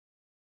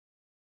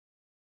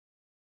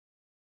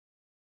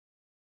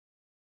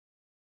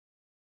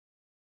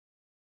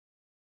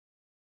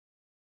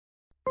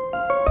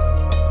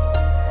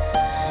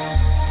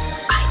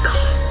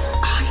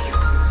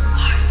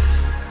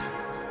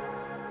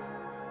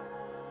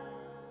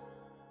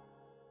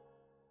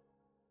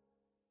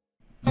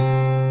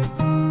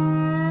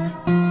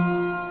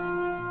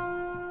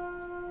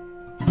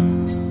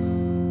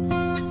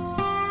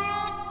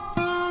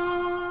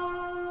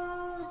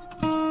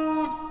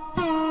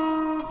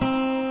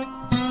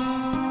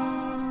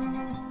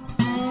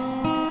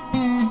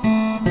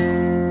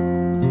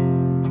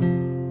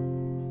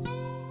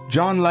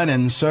John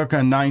Lennon circa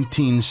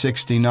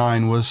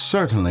 1969 was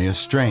certainly a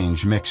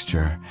strange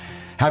mixture.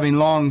 Having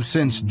long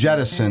since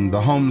jettisoned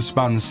the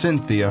homespun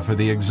Cynthia for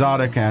the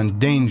exotic and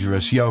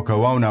dangerous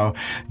Yoko Ono,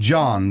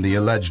 John, the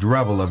alleged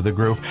rebel of the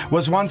group,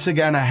 was once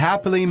again a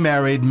happily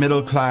married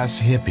middle-class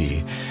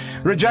hippie.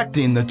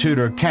 Rejecting the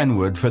Tudor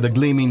Kenwood for the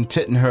gleaming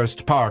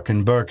Tittenhurst Park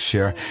in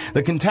Berkshire,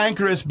 the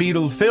cantankerous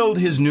Beatle filled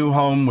his new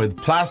home with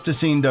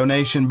plasticine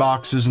donation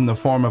boxes in the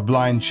form of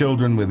blind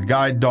children with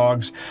guide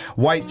dogs,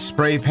 white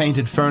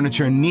spray-painted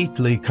furniture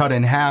neatly cut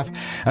in half,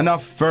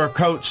 enough fur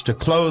coats to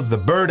clothe the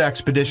bird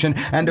expedition,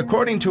 and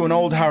according to an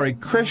old Hare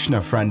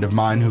Krishna friend of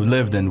mine who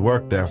lived and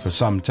worked there for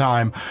some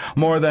time,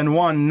 more than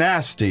one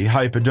nasty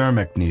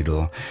hypodermic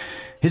needle.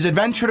 His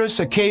adventurous,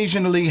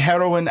 occasionally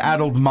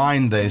heroin-addled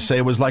mind, they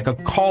say, was like a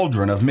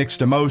cauldron of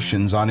mixed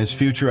emotions on his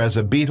future as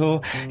a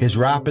Beatle, his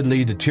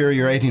rapidly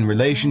deteriorating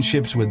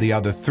relationships with the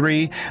other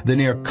three, the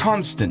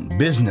near-constant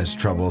business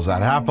troubles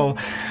at Apple,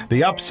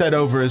 the upset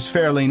over his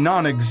fairly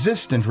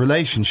non-existent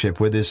relationship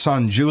with his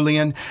son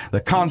Julian,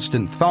 the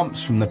constant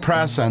thumps from the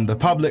press and the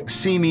public's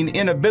seeming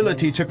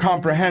inability to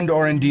comprehend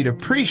or indeed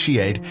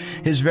appreciate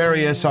his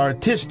various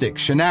artistic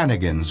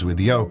shenanigans with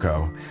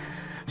Yoko.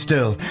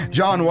 Still,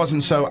 John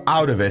wasn't so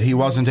out of it he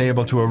wasn't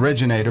able to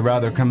originate a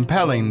rather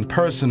compelling,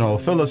 personal,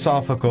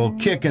 philosophical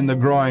kick in the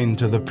groin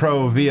to the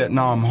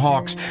pro-Vietnam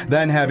hawks,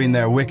 then having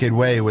their wicked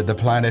way with the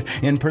planet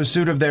in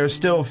pursuit of their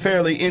still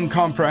fairly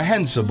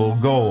incomprehensible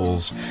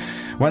goals.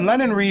 When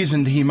Lennon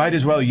reasoned he might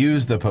as well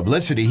use the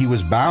publicity he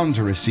was bound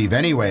to receive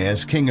anyway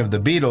as King of the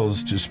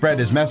Beatles to spread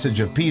his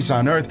message of peace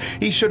on Earth,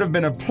 he should have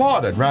been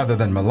applauded rather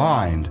than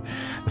maligned.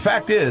 The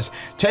fact is,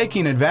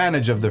 taking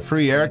advantage of the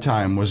free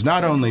airtime was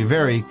not only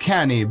very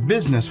canny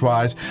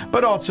business-wise,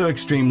 but also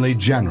extremely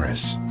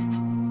generous.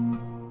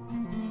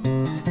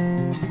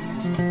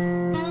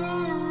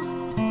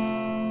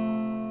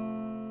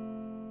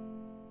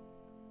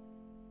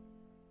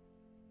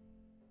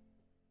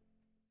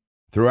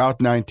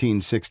 Throughout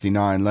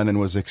 1969, Lennon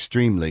was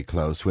extremely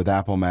close with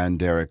Appleman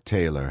Derek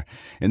Taylor.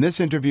 In this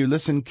interview,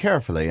 listen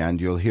carefully and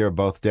you'll hear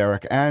both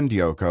Derek and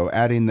Yoko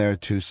adding their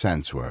 2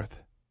 cents worth.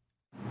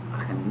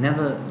 I can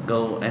never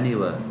go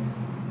anywhere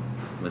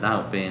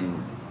without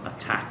being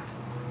attacked.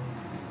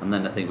 And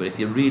then I think, well, if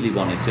you really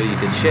wanted to, you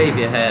could shave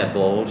your hair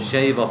bald,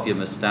 shave off your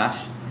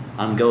moustache,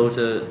 and go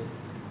to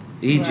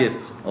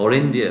Egypt or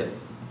India.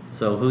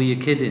 So who are you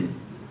kidding?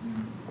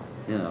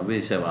 You know,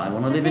 we say, well, I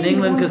want to live in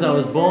England because I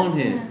was born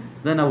here.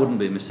 Then I wouldn't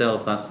be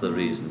myself, that's the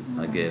reason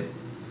I give.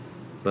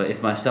 But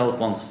if myself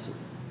wants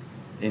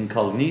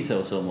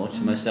incognito so much,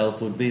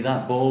 myself would be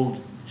that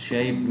bald,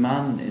 shaved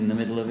man in the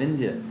middle of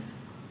India.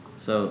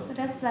 So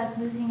that's like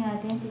losing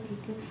identity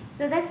too.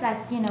 So that's like,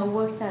 you know,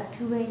 works out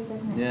 2 ways,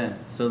 doesn't it? Yeah,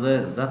 so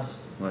that's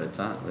where it's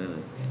at,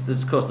 really.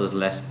 Of course, there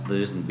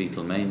isn't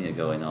Beatlemania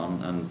going on,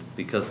 and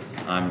because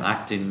I'm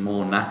acting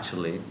more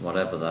naturally,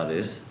 whatever that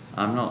is,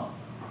 I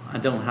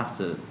don't have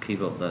to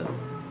keep up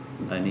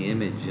any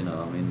image, you know.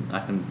 I mean,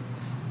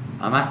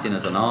 I'm acting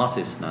as an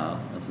artist now,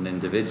 as an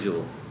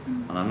individual,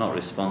 and I'm not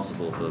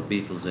responsible for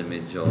Beatles'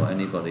 image or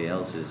anybody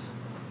else's,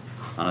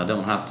 and I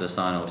don't have to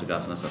sign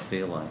autographs unless I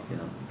feel like, you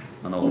know,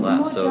 and all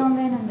that. So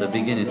they're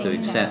beginning to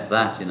accept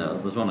that, you know.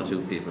 There's 1 or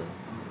 2 people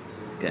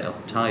get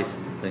uptight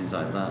and things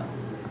like that.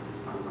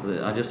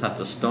 I just have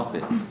to stop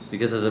it,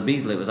 because as a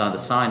Beatle it was either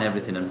sign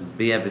everything and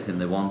be everything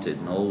they wanted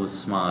and always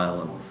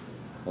smile and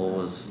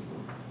always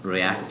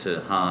react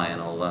to high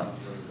and all that,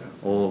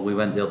 or we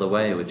went the other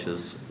way, which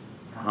was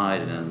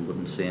hiding and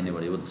wouldn't see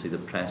anybody, wouldn't see the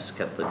press,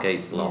 kept the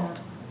gates locked.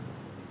 Yeah.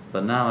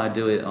 But now I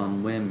do it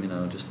on whim, you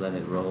know, just let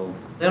it roll.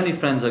 The only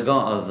friends I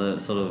got are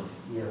the sort of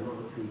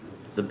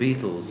the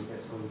Beatles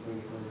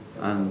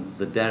and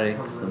the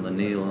Dereks and the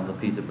Neil and the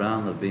Peter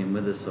Brown that have been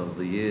with us over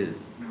the years,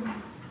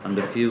 and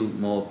a few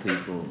more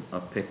people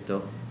I've picked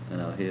up, you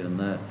know, here and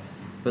there.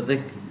 But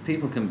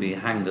people can be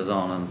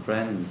hangers-on and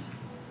friends,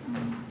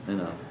 you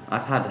know.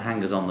 I've had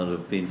hangers-on that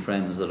have been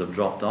friends that have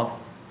dropped off,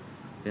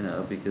 you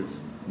know, because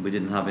we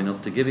didn't have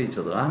enough to give each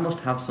other. I must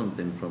have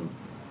something from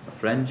a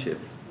friendship,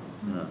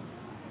 you know.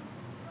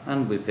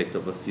 And we picked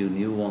up a few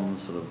new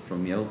ones sort of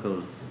from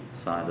Yoko's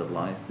side of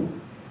life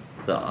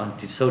that are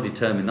so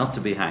determined not to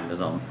be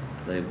hangers-on.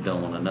 They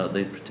don't want to know.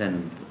 They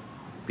pretend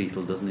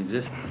Beatle doesn't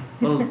exist.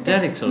 Well,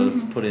 Derek sort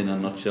of put in a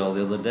nutshell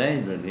the other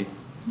day, really.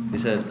 He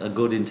said a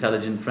good,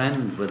 intelligent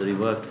friend, whether he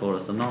worked for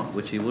us or not,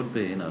 which he would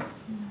be, you know.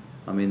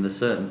 I mean, there's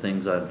certain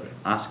things I'd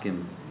ask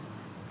him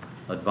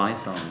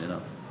advice on, you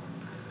know,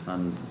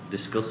 and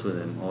discuss with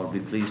him, or be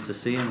pleased to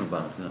see him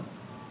about, you know.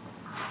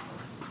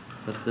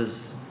 But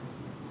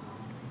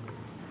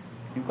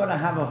you've got to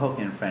have a hook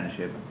in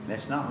friendship.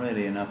 It's not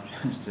really enough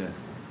just to.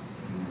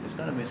 There's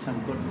got to be some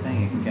good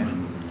thing you can get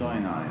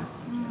going on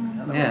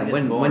it. Yeah,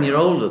 when you're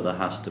older, there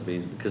has to be,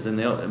 because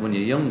when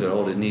you're younger,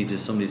 all it needs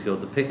is somebody to go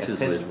to the pictures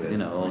with, you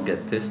know, or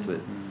get pissed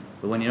with.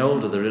 But when you're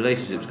older, the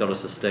relationship's got to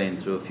sustain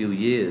through a few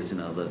years, you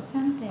know, that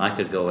I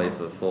could go away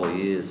for 4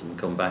 years and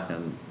come back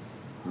and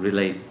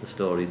relate the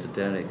story to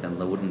Derek, and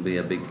there wouldn't be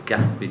a big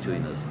gap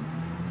between us.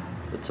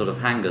 But sort of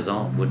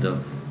hangers-on would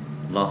have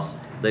lost,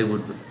 they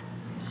would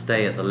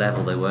stay at the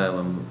level they were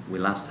when we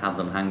last had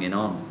them hanging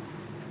on.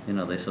 You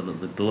know, they sort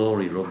of, the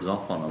glory rubs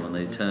off on them and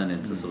they turn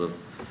into sort of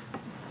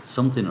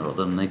something or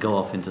other, and they go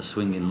off into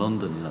swinging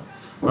London, you know.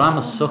 But I'm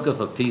a sucker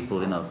for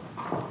people, you know.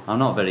 I'm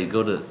not very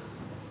good at,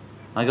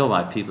 I go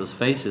by people's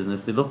faces, and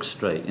if they look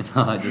straight, you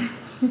know, I just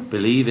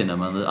believe in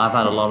them, and I've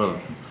had a lot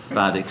of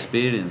bad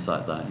experience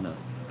like that, you know.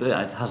 But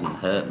it hasn't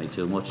hurt me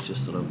too much,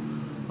 just sort of,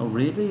 oh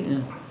really?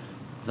 Yeah.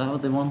 Is that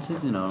what they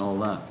wanted? You know, and all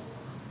that.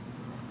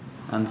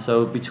 And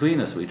so between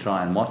us we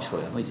try and watch for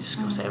it. We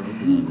discuss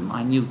everything in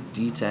minute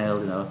detail,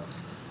 you know.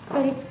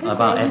 But it's good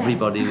About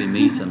everybody we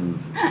meet, and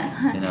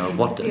you know,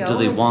 what do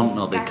they want,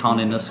 or they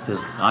conning us,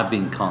 because I've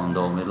been conned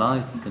all my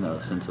life, you know,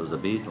 since I was a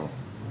Beatle.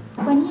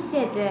 When he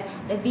said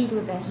the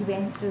Beatle that he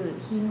went through,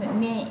 he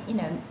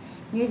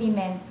merely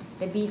meant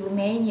the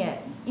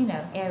Beatlemania, you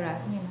know,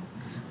 era, you know.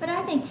 But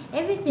I think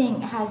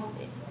everything has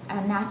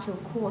a natural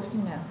course,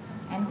 you know,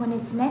 and when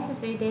it's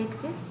necessary they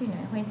exist, you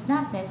know. When it's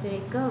not necessary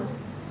it goes.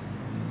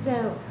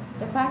 So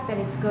the fact that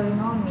it's going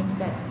on means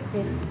that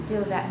there's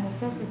still that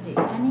necessity,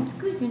 and it's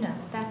good, you know.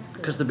 That's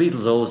good. Because the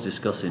Beatles are always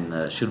discussing,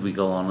 should we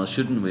go on or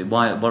shouldn't we?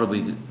 Why? What are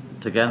we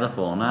together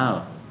for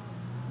now?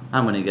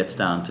 And when it gets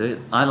down to it,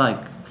 I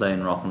like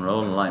playing rock and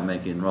roll and I like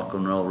making rock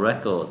and roll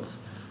records.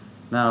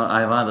 Now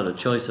I have either a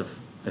choice of,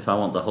 if I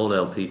want the whole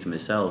LP to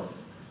myself,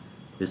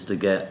 is to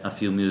get a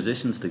few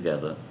musicians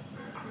together.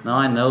 Now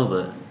I know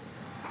that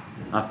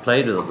I've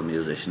played with other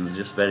musicians,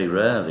 just very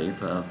rarely,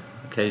 but I've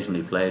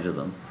occasionally played with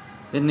them.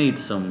 It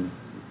needs some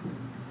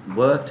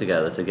work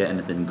together to get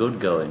anything good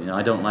going. You know,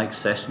 I don't like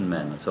session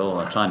men at all.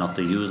 I try not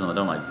to use them. I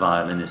don't like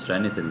violinists or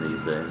anything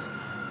these days.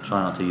 I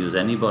try not to use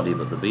anybody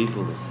but the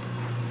Beatles.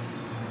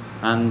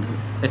 And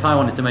if I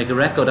wanted to make a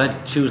record,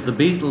 I'd choose the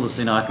Beatles.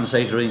 You know, I can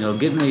say to Ringo,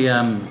 give me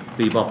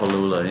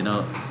Bebopalula, you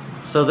know.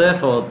 So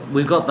therefore,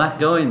 we've got that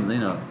going, you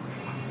know.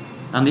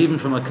 And even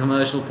from a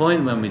commercial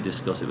point, when we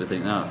discuss it, we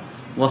think, now,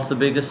 what's the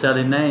biggest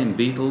selling name,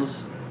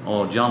 Beatles,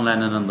 or John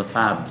Lennon and the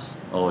Fabs,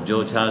 or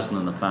George Harrison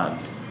and the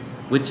Fabs?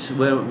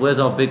 Where's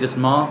our biggest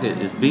market?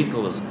 Is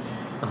Beatles.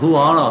 Who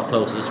are our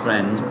closest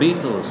friends?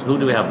 Beatles. Who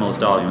do we have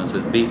most arguments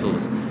with?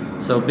 Beatles.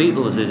 So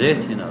Beatles is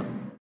it, you know.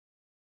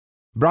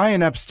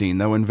 Brian Epstein,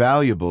 though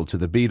invaluable to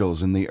the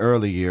Beatles in the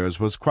early years,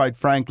 was quite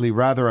frankly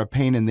rather a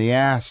pain in the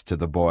ass to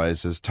the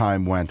boys as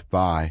time went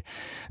by.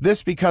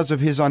 This because of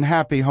his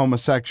unhappy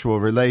homosexual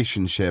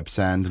relationships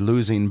and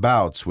losing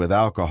bouts with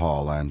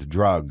alcohol and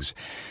drugs.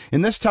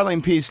 In this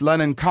telling piece,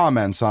 Lennon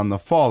comments on the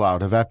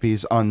fallout of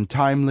Eppie's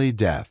untimely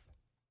death.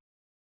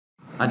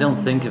 I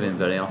don't think of him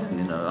very often,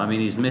 you know. I mean,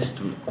 he's missed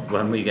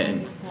when we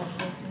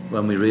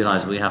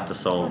realise we have to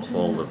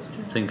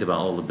think about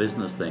all the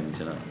business things,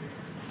 you know.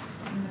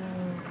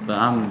 But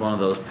I'm one of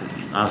those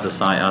out of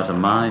sight, out of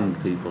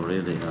mind people,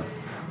 really, you know.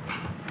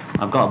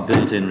 I've got a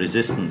built-in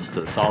resistance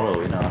to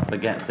sorrow, you know. I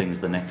forget things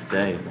the next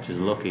day, which is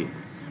lucky.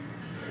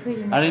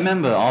 I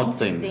remember odd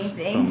things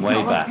from way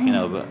back, you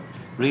know, but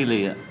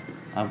really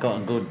I've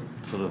got a good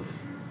sort of,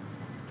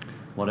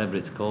 whatever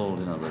it's called,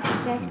 you know,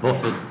 the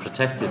buffered,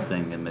 protected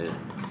thing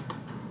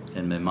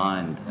in my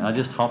mind. I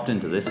just hopped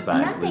into this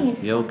bag Nothing with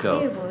is Yoko.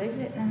 foreseeable, is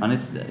it? And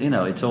it's, you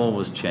know, it's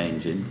always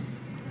changing.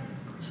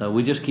 So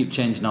we just keep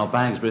changing our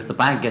bags, but if the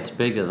bag gets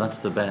bigger, that's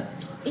the bit.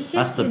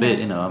 That's the bit,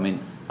 you know. I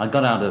mean, I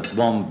got out of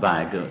one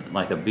bag,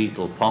 like a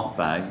Beatle pop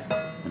bag,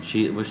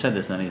 and we've said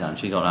this many times,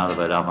 she got out of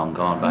an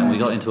avant-garde bag. We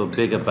got into a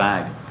bigger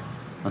bag,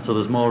 and so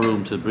there's more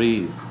room to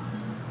breathe.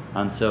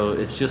 And so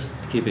it's just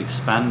keep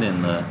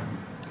expanding the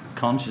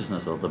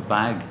consciousness of the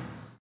bag.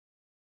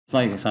 It's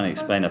like trying to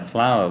explain a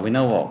flower. We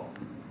know what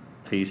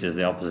peace is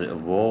the opposite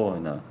of war,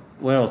 you know.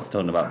 We're also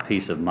talking about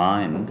peace of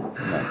mind,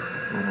 you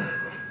know.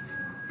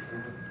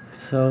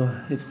 So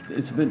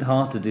it's a bit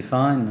hard to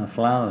define a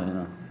flower, you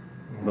know,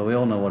 but we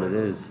all know what it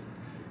is.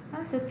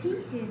 Oh, so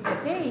peace is a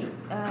very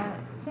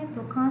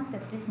simple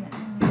concept, isn't it? I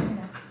mean, you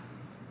know,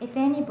 if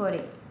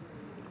anybody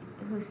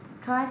who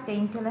tries to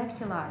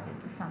intellectualize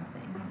it or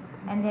something,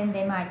 and then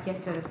they might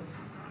just sort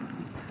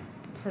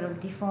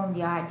of deform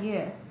the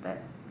idea, but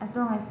as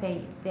long as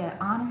they're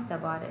honest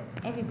about it,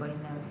 everybody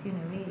knows, you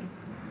know, really.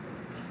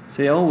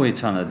 See, all we're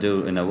trying to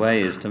do in a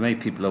way is to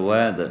make people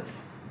aware that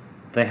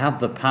they have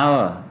the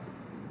power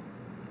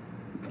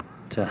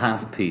to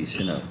have peace,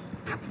 you know.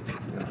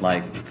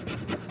 Like,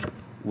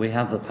 we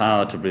have the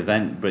power to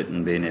prevent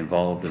Britain being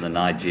involved in the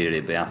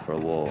Nigeria-Biafra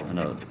war, you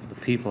know. The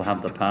people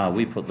have the power.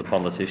 We put the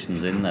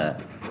politicians in there.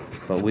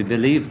 But we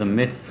believe the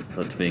myth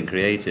that's being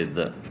created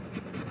that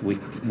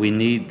we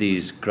need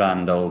these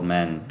grand old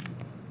men,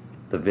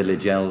 the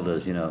village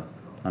elders, you know.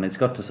 And it's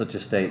got to such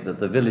a state that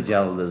the village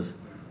elders,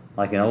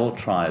 like in all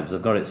tribes,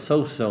 have got it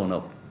so sewn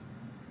up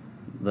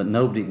that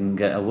nobody can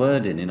get a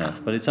word in, you know.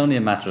 But it's only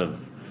a matter of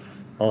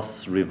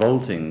us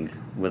revolting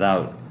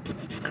without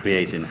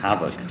creating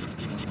havoc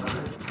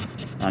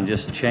and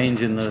just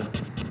changing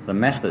the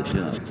methods, you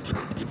know.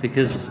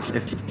 Because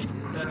if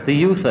the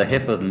youth are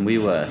hipper than we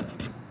were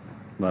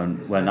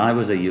when I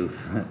was a youth,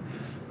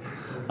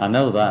 I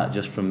know that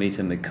just from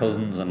meeting my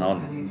cousins and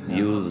odd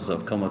youths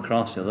I've come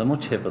across, you know, they're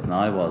much hipper than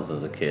I was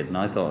as a kid, and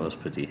I thought I was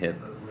pretty hip.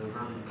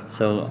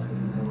 So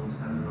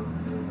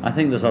I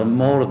think there's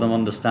more of them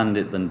understand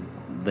it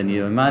than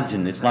you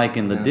imagine. It's like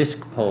in the disc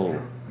poll.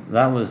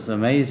 That was an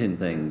amazing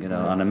thing, you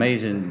know, an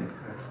amazing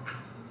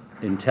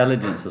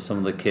intelligence of some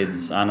of the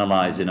kids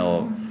analysing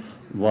or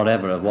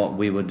whatever of what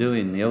we were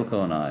doing,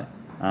 Yoko and I.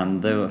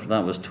 And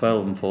that was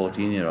 12 and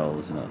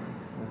 14-year-olds, you know.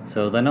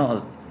 So they're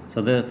not.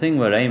 So the thing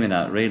we're aiming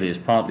at really is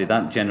partly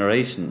that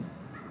generation,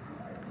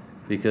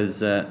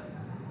 because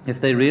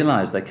if they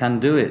realise they can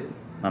do it,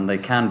 and they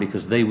can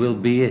because they will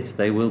be it,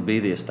 they will be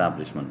the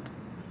establishment,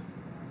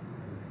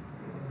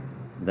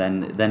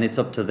 then it's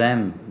up to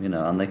them, you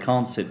know, and they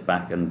can't sit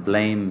back and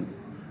blame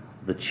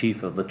the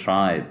chief of the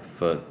tribe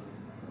for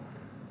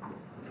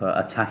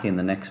attacking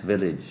the next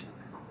village,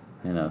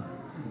 you know.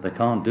 They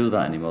can't do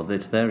that anymore.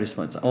 It's their it's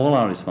all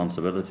our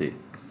responsibility,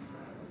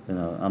 you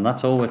know, and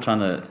that's all we're trying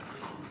to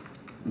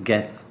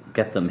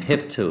get them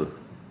hip to.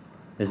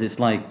 Is it's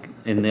like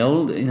in the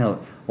old, you know,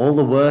 all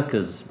the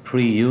workers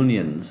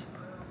pre-unions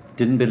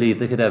didn't believe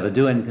they could ever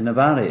do anything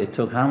about it. It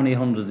took how many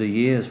hundreds of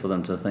years for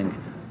them to think,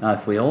 now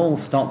if we all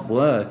stop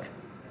work,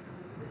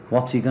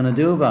 what's he going to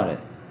do about it,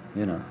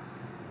 you know?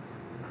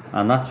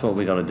 And that's what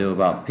we got to do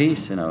about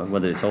peace, you know,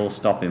 whether it's all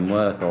stopping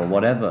work or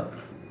whatever.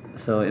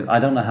 So I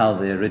don't know how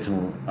the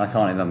original, I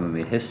can't remember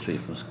my history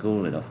from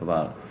school enough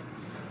about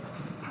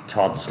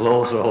Todd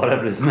Slaughter or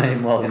whatever his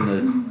name was in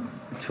the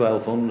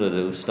 1200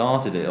 who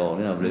started it all,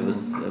 you know, but it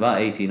was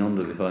about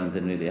 1800 before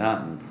anything really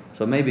happened.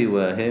 So maybe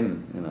we're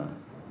him, you know,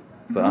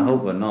 but I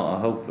hope we're not. I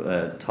hope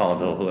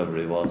Todd or whoever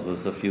he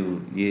was a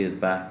few years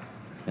back,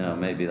 you know,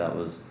 maybe that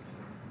was,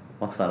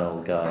 what's that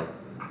old guy,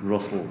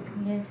 Russell,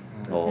 yes,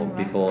 or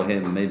before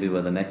him, maybe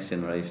we're the next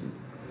generation.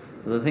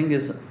 But the thing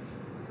is,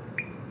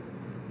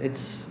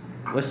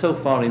 we're so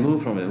far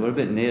removed from it. We're a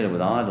bit nearer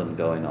with Ireland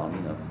going on,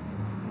 you know.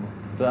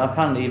 But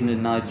apparently even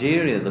in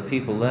Nigeria, the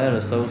people there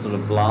are so sort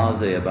of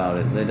blasé about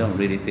it. They don't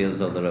really feel as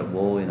though they're at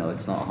war, you know,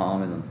 it's not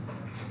harming them.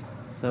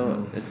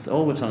 So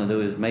all we're trying to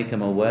do is make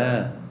them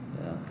aware.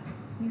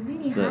 You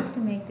really have to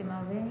make them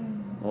aware.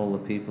 All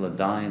the people are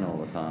dying all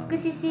the time.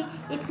 Because you see,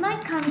 it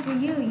might come to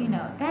you, you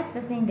know, that's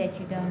the thing that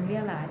you don't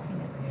realize, you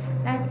know.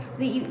 Like,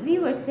 we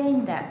were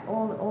saying that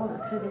all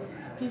through this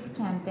peace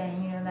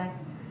campaign, you know, like,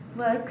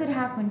 well, it could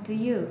happen to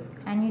you,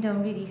 and you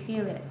don't really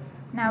feel it.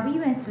 Now, we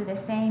went through the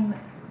same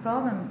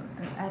problem,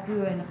 like we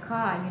were in a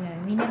car, you know,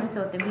 we never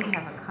thought that we'd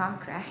have a car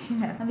crash, you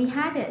know, and we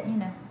had it, you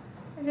know.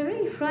 It was a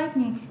really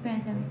frightening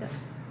experience, and we thought,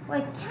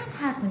 well, it can't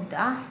happen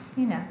to us,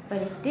 you know,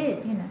 but it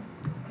did, you know.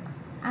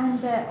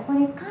 And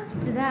when it comes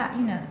to that,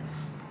 you know,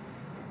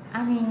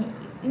 I mean,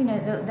 you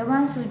know, the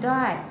ones who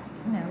died,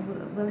 you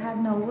know, will have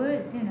no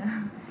words, you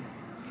know.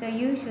 So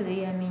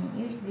usually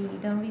you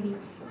don't really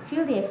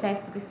feel the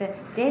effect because the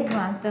dead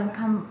ones don't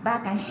come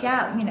back and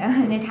shout, you know,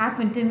 and it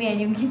happened to me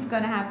and it's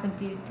going to happen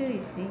to you too,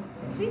 you see.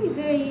 It's really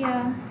very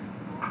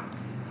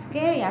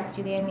scary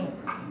actually. I mean,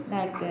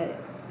 like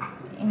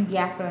in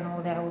Biafra and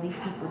all that, all these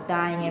people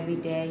dying every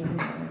day, you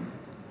know.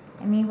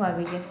 And meanwhile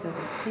we're just sort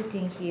of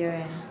sitting here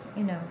and,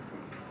 you know,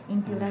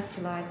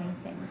 intellectualizing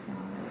things.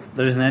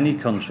 There isn't any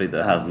country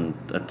that hasn't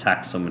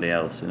attacked somebody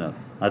else, you know.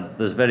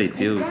 There's very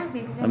few.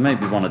 Exactly. There may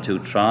be one or two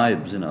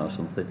tribes, you know, or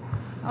something.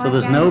 Oh, So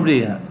there's okay.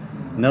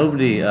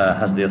 nobody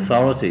has the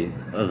authority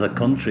as a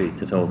country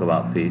to talk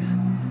about peace.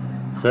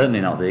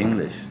 Certainly not the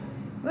English.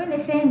 We're in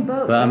the same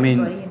boat. But I mean,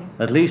 you know.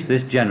 at least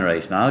this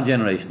generation, our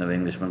generation of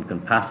Englishmen, can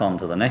pass on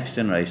to the next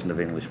generation of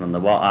Englishmen that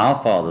what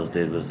our fathers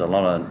did was a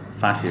lot of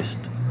fascist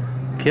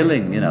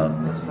killing, you know,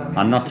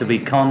 and not to be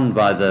conned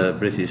by the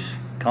British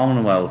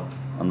Commonwealth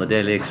and the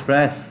Daily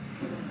Express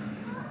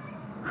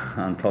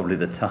and probably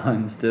the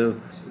Times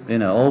too. You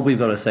know, all we've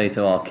got to say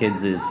to our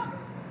kids is,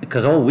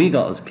 because all we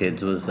got as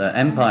kids was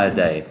Empire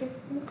Day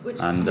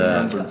and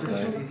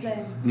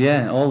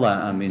yeah, all that.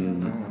 I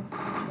mean,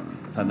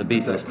 and the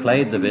Beatles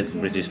played the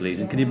British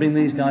Legion. Can you bring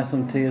these guys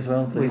some tea as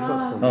well, please?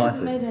 Oh, I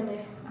see. Made any,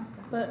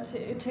 but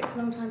it takes a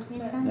long time to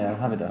set. Yeah, I'll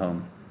have it at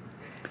home.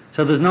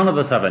 So there's none of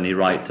us have any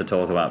right to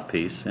talk about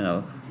peace, you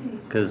know,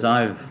 because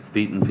I've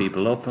beaten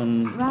people up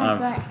and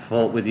I've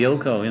fought with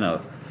Yoko, you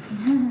know.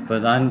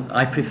 But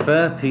I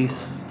prefer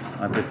peace.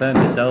 I prefer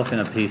myself in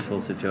a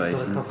peaceful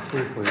situation,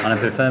 and I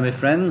prefer my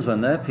friends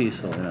when they're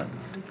peaceful, you know.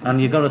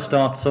 And you got to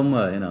start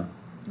somewhere, you know.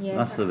 Yes.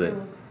 That's the bit.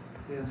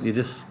 You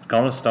just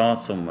got to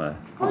start somewhere.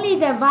 Only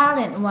the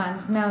violent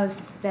ones knows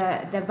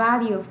the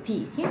value of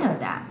peace. You know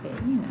that bit,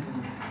 you know.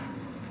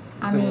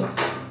 I mean,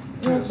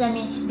 yes, I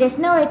mean, there's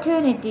no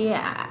eternity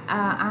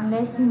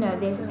unless, you know,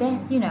 there's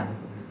death, you know.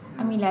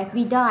 I mean, like,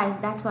 we die,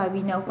 that's why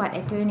we know what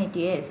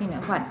eternity is, you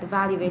know, what the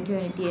value of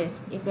eternity is.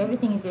 If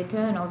everything is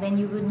eternal, then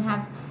you wouldn't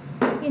have,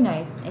 you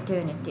know,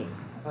 eternity.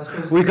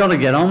 We've got to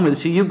get on with it.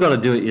 See, you've got to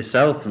do it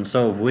yourself, and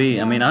so have we.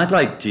 I mean, I'd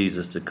like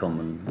Jesus to come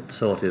and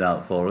sort it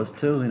out for us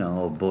too, you know,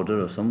 or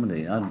Buddha or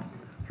somebody. I'd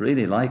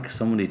really like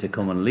somebody to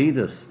come and lead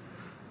us.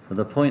 But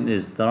the point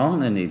is, there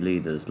aren't any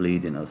leaders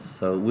leading us.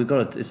 So we've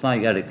got to, it's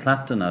like Eric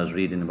Clapton, I was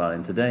reading about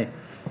him today.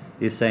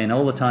 He's saying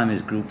all the time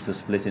his groups are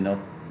splitting up.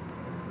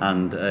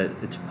 And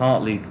it's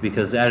partly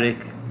because Eric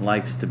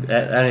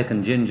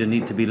and Ginger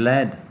need to be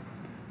led,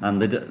 and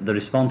the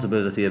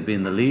responsibility of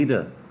being the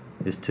leader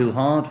is too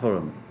hard for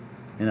him,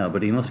 you know,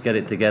 but he must get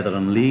it together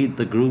and lead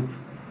the group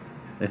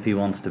if he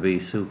wants to be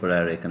Super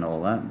Eric and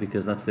all that,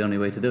 because that's the only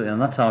way to do it.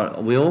 And that's how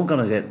we all got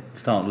to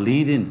start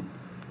leading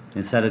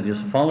instead of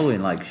just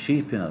following like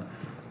sheep, you know.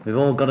 We've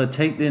all got to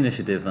take the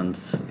initiative and,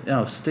 you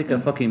know, stick a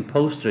fucking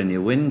poster in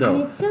your window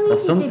and it's so or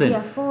easy something. to be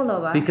a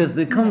follower. Because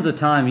there comes a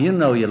time, you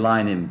know, you're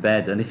lying in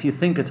bed, and if you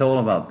think at all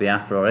about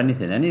Biafra or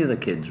anything, any of the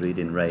kids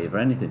reading Rave or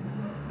anything,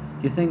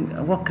 you think,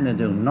 what can I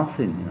do?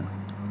 Nothing, you know.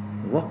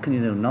 What can you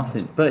do?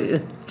 Nothing.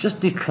 But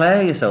just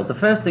declare yourself. The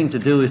first thing to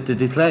do is to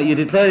declare. You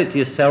declare it to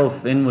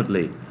yourself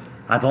inwardly.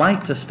 I'd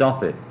like to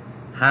stop it.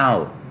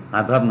 How?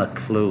 I haven't a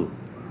clue.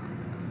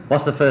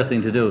 What's the first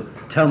thing to do?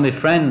 Tell my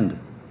friend.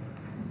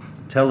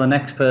 Tell the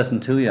next person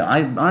to you.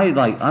 I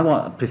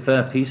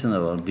prefer peace in the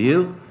world. Do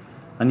you?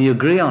 And you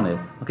agree on it.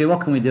 Okay,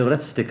 what can we do?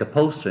 Let's stick a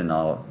poster in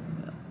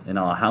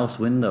our house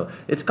window.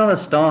 It's got to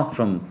start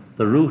from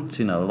the roots,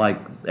 you know, like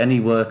any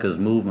workers'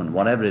 movement,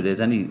 whatever it is,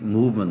 any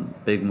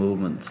movement, big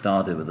movement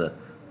started with the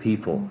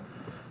people.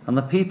 And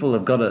the people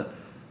have got to,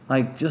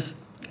 like, just...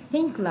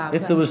 think love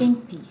if there and was,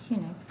 think peace, you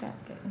know.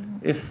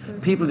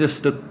 If people just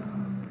stuck,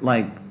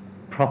 like,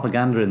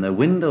 propaganda in their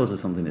windows or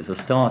something, it's a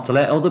start to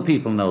let other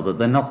people know that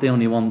they're not the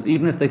only ones,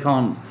 even if they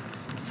can't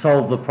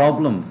solve the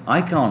problem.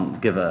 I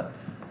can't give a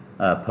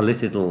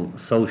political,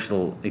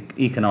 social,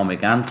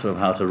 economic answer of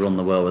how to run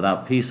the world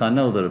without peace. I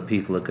know there are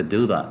people that could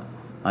do that.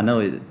 I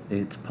know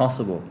it's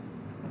possible,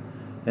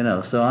 you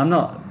know, so I'm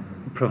not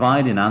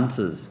providing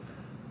answers.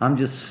 I'm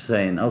just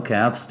saying, okay,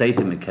 I've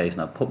stated my case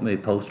and I've put my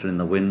poster in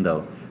the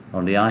window,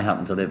 only I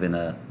happen to live in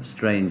a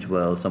strange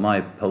world, so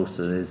my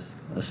poster is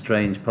a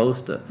strange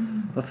poster.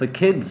 But for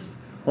kids,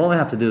 all they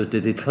have to do is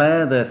to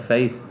declare their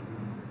faith.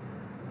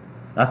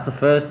 That's the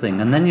first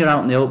thing, and then you're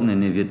out in the open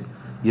and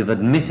you've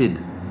admitted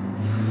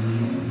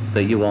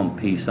that you want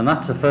peace, and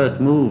that's the first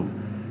move,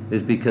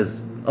 is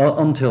because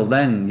until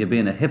then you're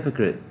being a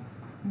hypocrite.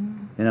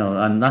 You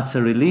know, and that's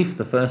a relief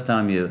the first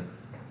time you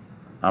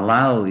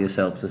allow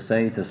yourself to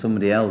say to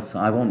somebody else,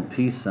 I want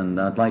peace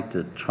and I'd like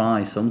to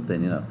try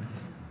something, you know.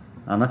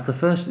 And that's the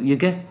first, you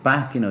get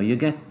back, you know,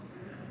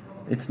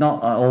 it's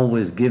not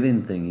always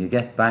giving thing, you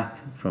get back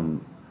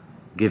from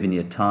giving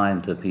your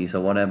time to peace or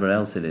whatever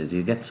else it is,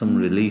 you get some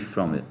relief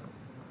from it.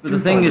 But the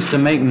thing is to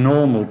make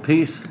normal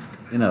peace,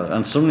 you know,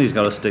 and somebody's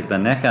got to stick their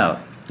neck out.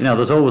 You know,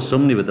 there's always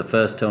somebody with the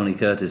first Tony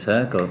Curtis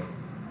haircut.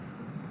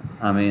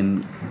 I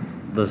mean,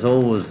 there's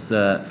always,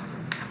 I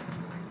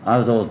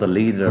was always the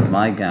leader of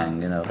my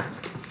gang, you know,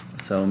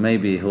 so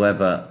maybe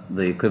whoever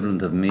the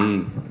equivalent of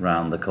me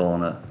round the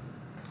corner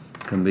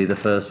can be the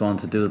first one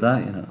to do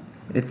that, you know.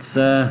 It's,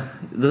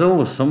 there's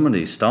always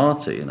somebody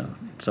starts it, you know,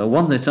 so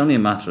it's only a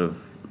matter of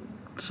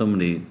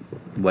somebody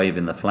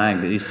waving the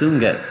flag, but you soon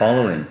get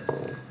following.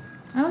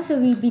 Also,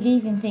 we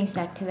believe in things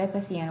like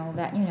telepathy and all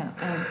that, you know,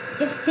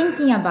 just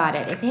thinking about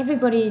it. If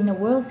everybody in the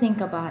world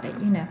think about it,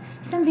 you know,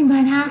 something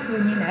might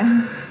happen, you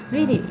know.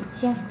 Really,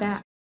 it's just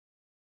that.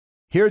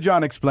 Here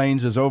John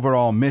explains his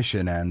overall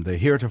mission and the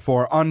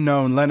heretofore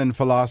unknown Lennon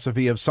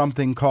philosophy of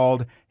something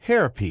called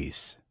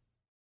hairpiece.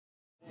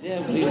 Yeah,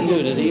 we can do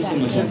it at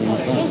eating or something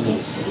like that.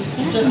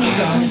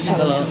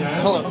 Hello.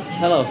 Hello.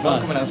 Hello,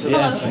 fine.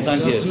 Yes,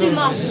 thank you. Sue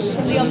Martin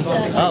from the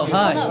Observer. Oh,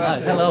 hi. Hi.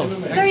 Hello.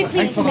 Very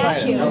pleased to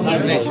meet you.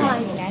 Hi.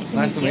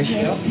 Nice to meet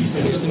you.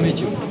 Pleased to meet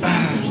you.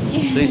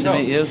 Pleased to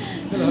meet you.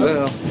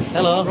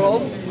 Hello.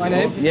 Rob, my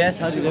name? Yes,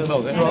 how do you do?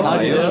 How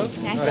do you do?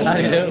 How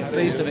do you do?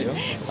 Pleased to meet you.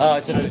 Oh,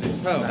 it's a...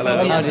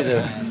 Hello. How do you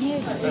do?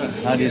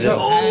 How do you do?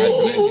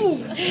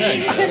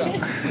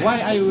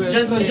 Why are you...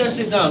 Just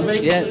sit down,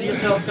 make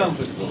yourself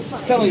comfortable.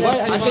 Tell me, why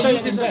are you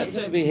staying in bed? We're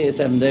going to be here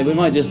 7 days. We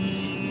might just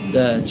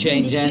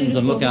change ends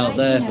and look out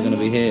there if we're going to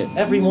be here.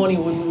 Every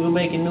morning we're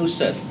making new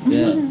sets.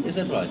 Yeah. Is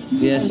that right?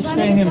 Yes.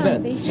 Staying in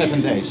bed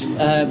 7 days.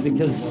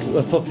 Because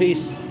for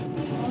peace.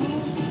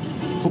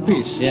 For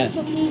peace? Yeah.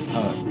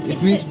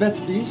 It means bed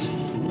peace?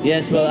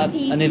 Yes, well,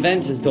 an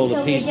event is called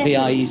a peace,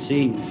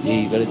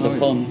 P-I-E-C-E, but it's a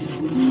pun.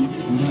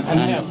 And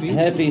hairpiece?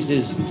 Hairpiece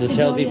is to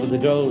tell people to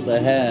grow their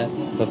hair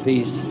for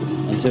peace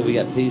until we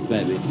get peace,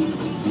 maybe.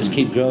 Just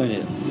keep growing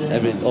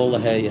it, all the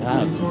hair you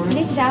have.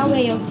 This is our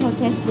way of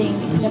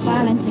protesting the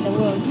violence in the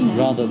world, you know.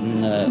 Rather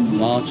than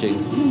marching.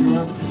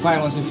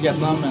 Violence in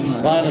Vietnam and...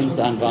 Violence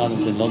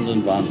in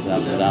London, violence in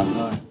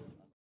Amsterdam.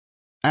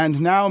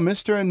 And now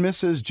Mr. and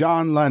Mrs.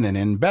 John Lennon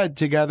in bed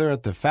together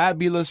at the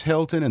fabulous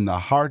Hilton in the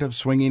heart of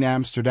swinging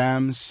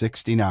Amsterdam,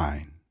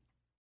 69.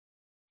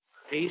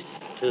 Peace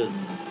to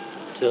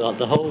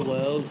the whole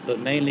world, but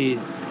mainly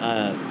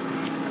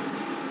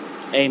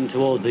aimed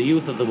towards the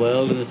youth of the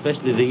world, and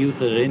especially the youth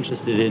that are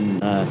interested in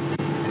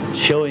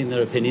showing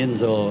their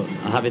opinions or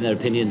having their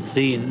opinions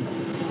seen.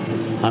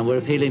 And we're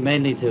appealing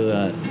mainly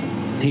to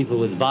people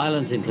with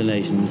violent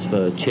inclinations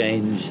for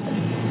change.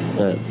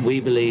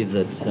 We believe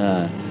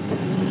that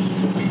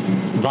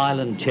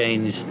violent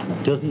change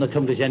doesn't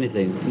accomplish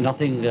anything,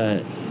 nothing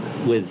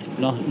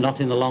not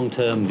in the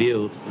long-term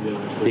view,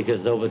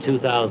 because over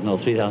 2,000 or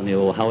 3,000 years,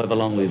 or however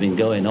long we've been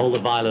going, all the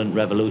violent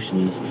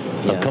revolutions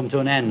have come to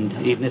an end,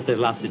 even if they've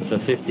lasted for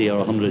 50 or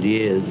 100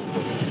 years.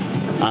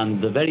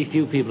 And the very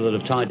few people that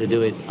have tried to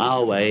do it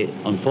our way,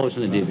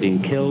 unfortunately, have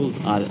been killed,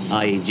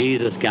 i.e.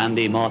 Jesus,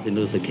 Gandhi, Martin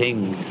Luther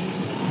King.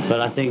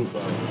 But I think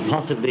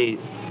possibly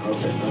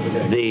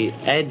the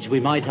edge we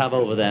might have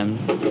over them,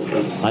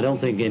 I don't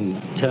think in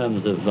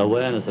terms of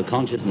awareness or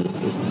consciousness,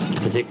 is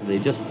particularly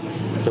just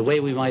the way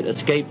we might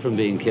escape from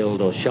being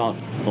killed or shot,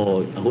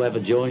 or whoever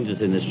joins us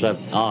in this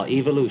our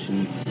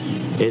evolution,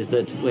 is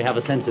that we have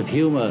a sense of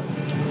humor,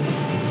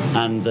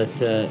 and that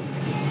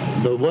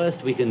the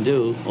worst we can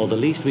do, or the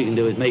least we can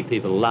do, is make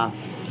people laugh.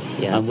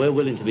 Yeah. And we're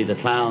willing to be the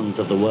clowns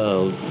of the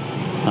world.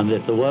 And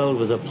if the world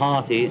was a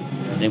party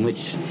in which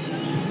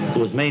it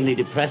was mainly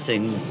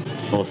depressing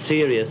or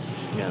serious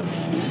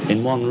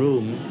in one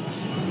room,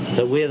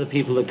 that we're the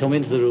people that come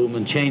into the room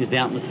and change the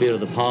atmosphere of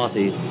the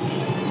party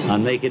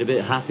and make it a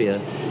bit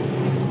happier.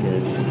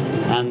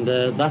 And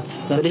that's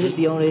But this is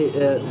the only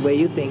way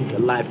you think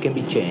life can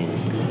be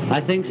changed. I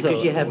think so.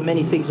 Because you have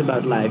many things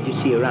about life you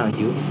see around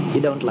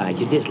you don't like,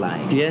 you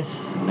dislike. Yes.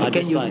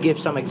 Can you give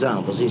some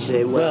examples? You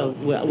say, well,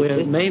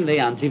 we're mainly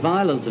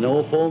anti-violence, and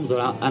all forms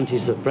are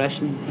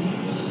anti-suppression.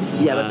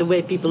 Yeah, but the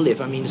way people live,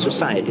 I mean,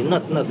 society,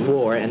 not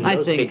war and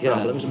those big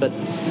problems, but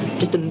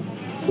just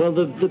well,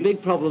 the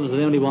big problems are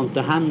the only ones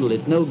to handle.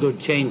 It's no good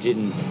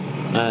changing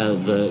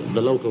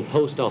the local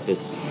post office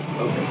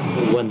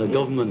when the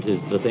government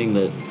is the thing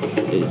that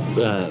is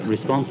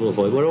responsible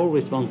for it. We're all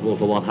responsible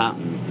for what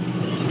happens.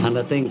 And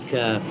I think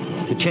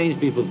to change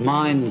people's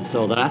minds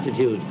or their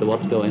attitudes to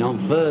what's going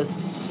on first,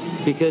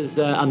 because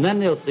and then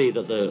they'll see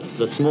that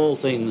the small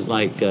things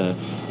like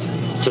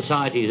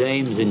society's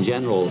aims in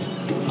general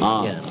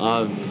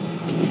are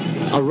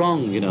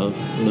wrong. You know,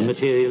 the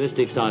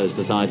materialistic side of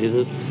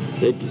society.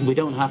 We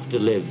don't have to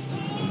live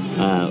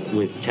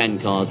with 10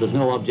 cars. There's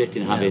no object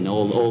in having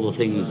all the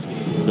things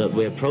that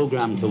we're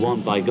programmed to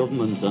want by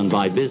government and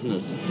by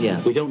business.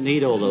 Yeah. We don't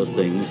need all those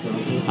things,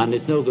 and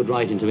it's no good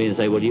writing to me and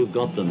say, well, you've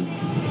got them.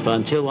 But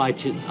until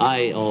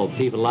I or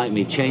people like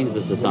me change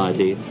the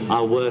society,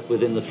 I'll work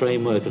within the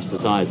framework of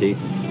society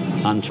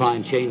and try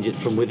and change it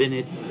from within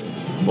it,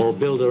 or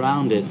build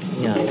around it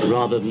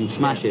rather than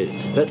smash it.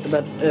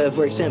 But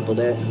for example,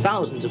 there are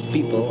thousands of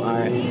people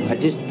are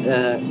just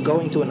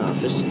going to an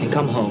office and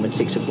come home at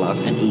 6 o'clock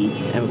and eat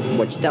and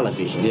watch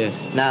television. Yes.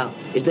 Now,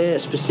 is there a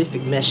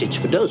specific message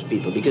for those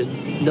people? Because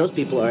those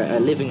people are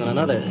living on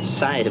another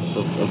side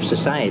of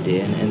society,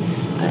 and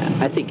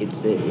I think it's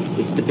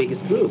the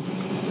biggest group.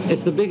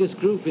 It's the biggest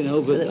group, you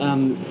know, but I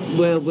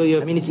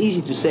mean, it's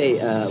easy to say,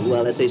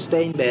 well, let's say,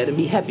 stay in bed and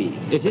be happy.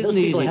 It isn't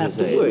easy to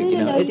say. Work,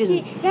 No, you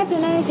see, that's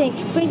another thing.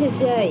 For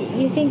instance,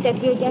 you think that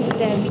we're just,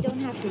 we don't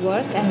have to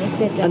work and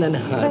etc.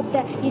 No.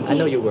 But you see, I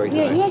know you work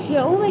hard. yes,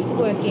 we're always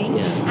working,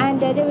 and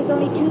there was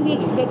only 2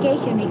 weeks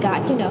vacation we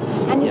got, you know,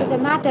 and it was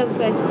a matter of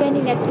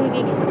spending that 2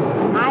 weeks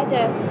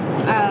either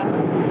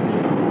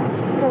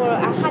for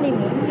a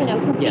honeymoon, you know,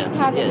 complete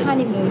private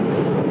honeymoon,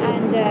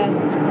 and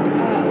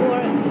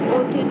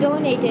or to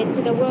donate it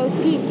to the world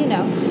peace, you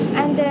know.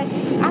 And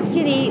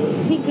actually,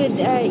 we could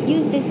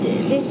use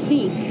this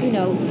week, you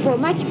know, for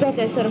much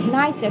better, sort of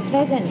nicer,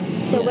 pleasant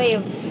way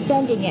of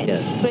spending it.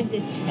 For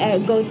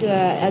instance, go to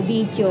a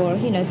beach or,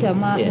 you know, to a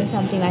mountain or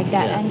something like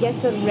that, and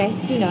just sort of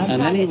rest, you know.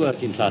 And any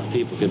working class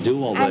people could do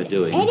what we're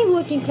doing. Any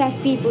working class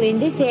people in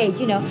this age,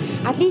 you know,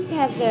 at least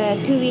have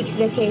 2 weeks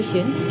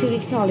vacation, 2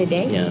 weeks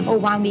holiday, or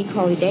 1 week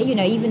holiday, you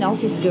know, even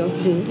office girls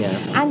do.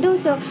 And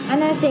also,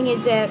 another thing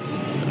is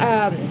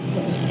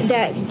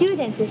the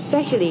students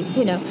especially,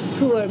 you know,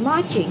 who are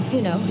marching,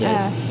 you know,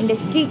 in the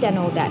street and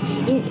all that,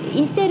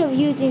 instead of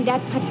using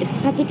that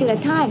particular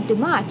time to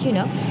march, you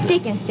know, they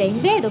can stay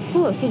in bed, of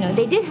course, you know,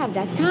 they did have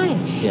that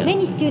time.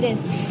 Many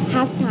students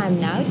have time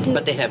now to...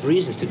 But they have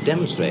reasons to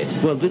demonstrate.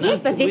 Well, we're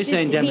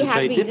saying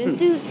demonstrate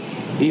different.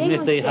 Even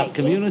if they have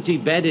community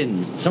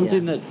bed-ins,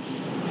 something that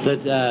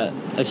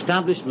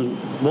establishment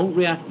won't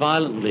react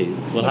violently,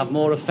 will have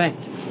more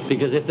effect.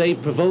 Because if they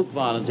provoke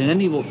violence in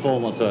any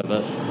form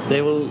whatsoever,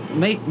 they will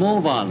make more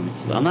violence,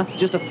 and that's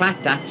just a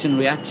fact, action,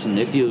 reaction.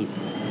 If you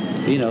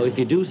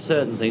do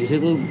certain things,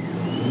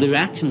 the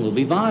reaction will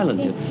be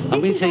violent. I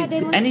mean, say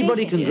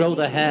anybody can grow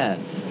their hair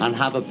and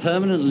have a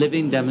permanent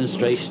living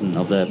demonstration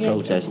of their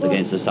protest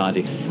against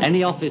society.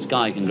 Any office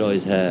guy can grow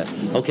his hair.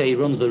 Okay, he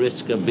runs the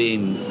risk of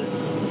being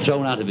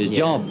thrown out of his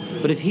job,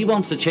 but if he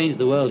wants to change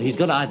the world, he's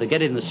got to either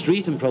get in the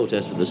street and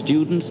protest with the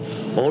students,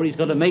 or he's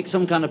got to make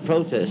some kind of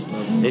protest.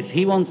 If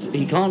he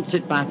can't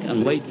sit back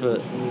and wait for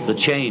the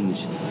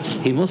change.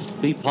 He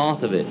must be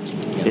part of it.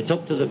 It's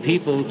up to the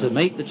people to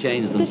make the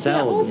change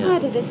themselves. They're all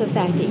part of the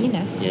society, you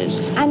know. Yes.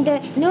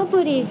 And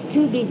nobody is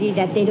too busy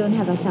that they don't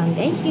have a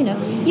Sunday, you know.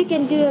 You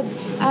can do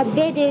a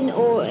bed-in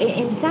or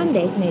in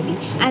Sundays maybe.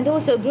 And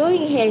also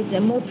growing hair is a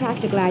more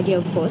practical idea,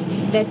 of course,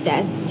 that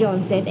as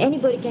John said,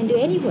 anybody can do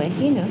anywhere,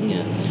 you know.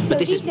 Yeah. So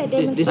But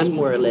this is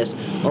more or less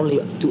only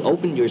to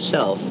open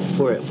yourself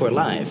for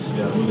life.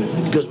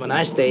 Because when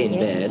I stay in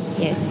bed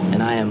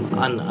and I am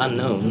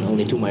unknown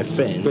only to my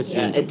friends, but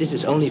this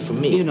is only for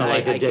me. You know,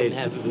 like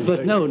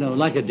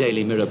like a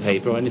Daily Mirror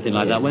paper or anything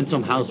like that. When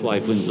some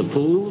housewife wins the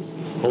pools,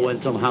 or when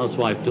some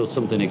housewife does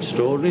something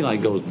extraordinary,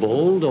 like goes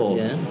bald, or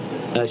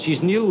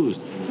She's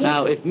news.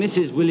 Now, if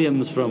Mrs.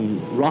 Williams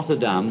from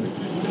Rotterdam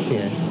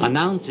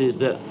announces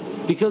that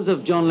because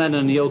of John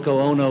Lennon and Yoko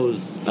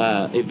Ono's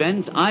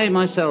event, I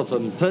myself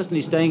am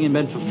personally staying in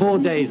bed for 4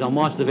 days on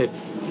March the 5th.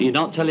 You're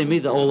not telling me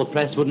that all the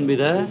press wouldn't be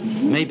there?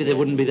 Maybe they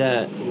wouldn't be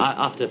there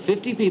after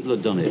 50 people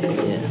had done it.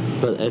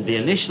 But the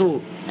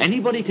initial,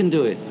 anybody can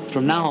do it.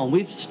 From now on,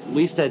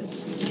 we've said,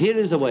 here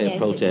is a way of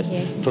protest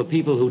for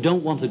people who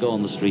don't want to go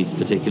on the streets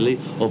particularly,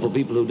 or for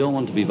people who don't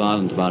want to be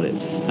violent about it.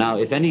 Now,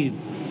 if any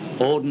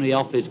ordinary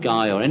office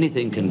guy or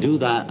anything can do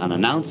that and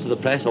announce to the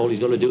press, all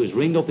he's got to do is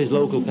ring up his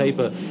local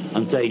paper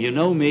and say, you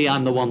know me,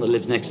 I'm the one that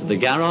lives next to the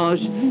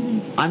garage.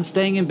 I'm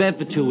staying in bed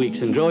for 2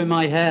 weeks and growing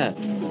my hair.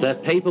 Their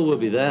paper will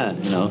be there,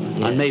 you know,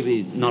 and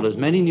maybe not as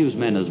many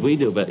newsmen as we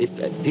do, but if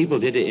people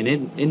did it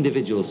in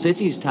individual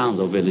cities, towns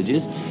or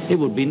villages, it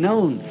would be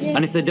known.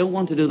 And if they don't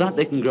want to do that,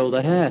 they can grow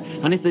their hair.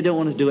 And if they don't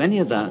want to do any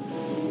of that,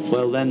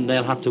 well, then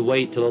they'll have to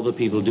wait till other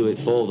people do it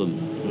for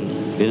them.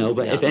 You know,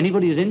 but if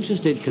anybody who's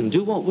interested can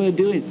do what we're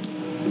doing,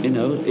 you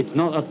know, it's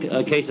not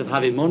a case of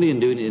having money and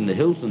doing it in the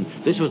Hilton.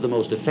 This was the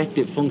most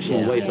effective,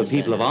 functional way for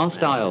people of our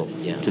style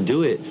to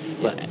do it.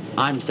 But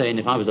I'm saying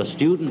if I was a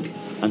student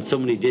and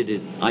somebody did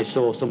it, I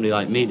saw somebody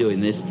like me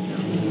doing this,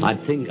 I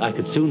think I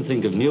could soon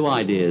think of new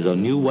ideas or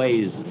new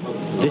ways.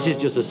 This is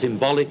just a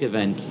symbolic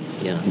event.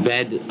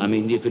 Bed, I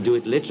mean, you could do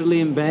it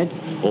literally in bed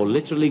or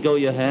literally go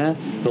your hair,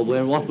 but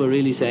what we're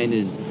really saying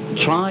is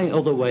try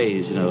other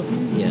ways, you know.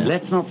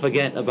 Let's not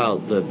forget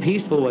about the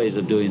peaceful ways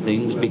of doing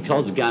things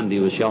because Gandhi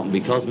was shot and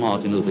because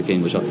Martin Luther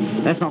King was shot.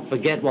 Let's not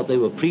forget what they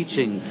were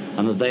preaching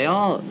and that they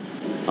are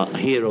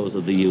heroes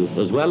of the youth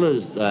as well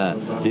as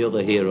the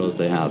other heroes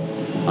they have.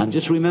 And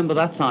just remember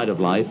that side of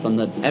life, and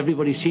that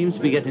everybody seems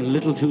to be getting a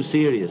little too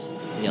serious.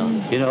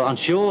 You know, I'm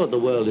sure the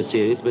world is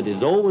serious, but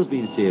it's always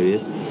been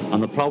serious,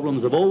 and the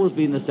problems have always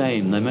been the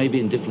same. They may be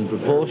in different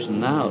proportion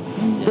now.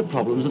 The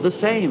problems are the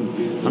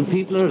same, and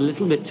people are a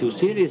little bit too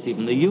serious,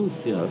 even the youth,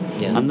 you know.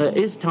 And there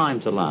is time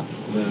to laugh.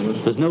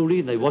 There's no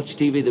reason. They watch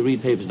TV, they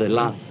read papers, they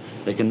laugh.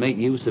 They can make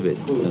use of it.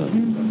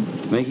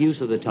 Make use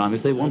of the time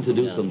if they want to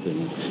do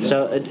something.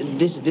 So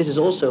this is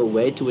also a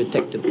way to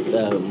attack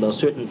the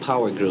certain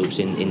power groups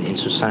in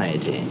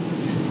society,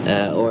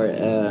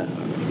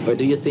 or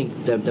do you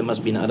think that there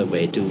must be another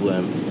way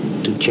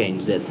to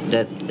change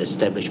that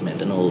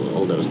establishment and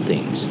all those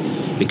things?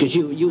 Because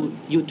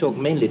you talk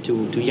mainly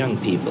to young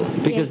people.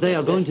 Because they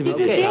are going to be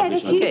the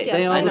establishment.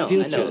 They are the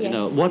future. You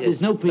know, what is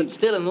no. But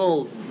still, in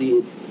all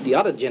the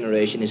other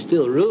generation is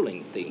still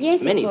ruling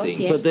things, many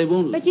things. But they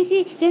won't. But you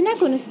see, they're not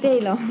going to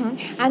stay long.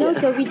 And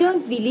also, we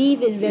don't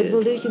believe in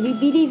revolution. We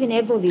believe in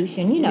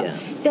evolution, you know,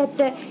 that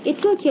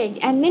it will change.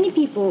 And many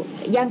people,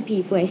 young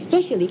people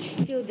especially,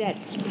 feel that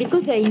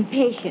because they're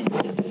impatient,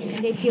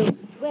 they feel,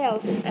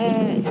 well,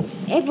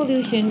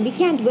 evolution, we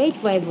can't wait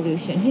for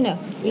evolution, you know.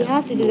 We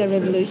have to do the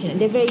revolution. And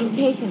they're very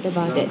impatient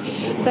about it.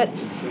 But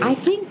I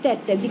think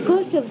that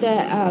because of the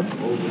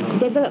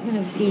development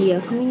of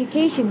the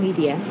communication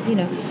media, you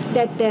know,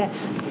 that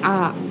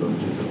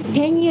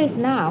 10 years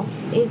now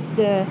is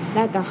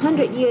like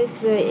 100 years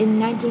in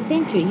 19th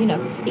century, you know.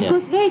 It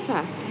goes very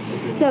fast.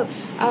 So,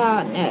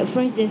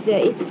 for instance,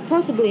 it's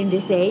possible in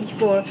this age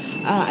for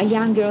a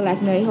young girl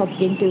like Mary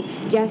Hopkins to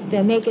just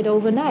make it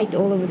overnight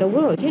all over the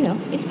world, you know.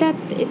 It's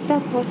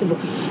that possible.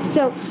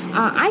 So,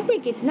 I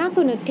think it's not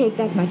going to take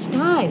that much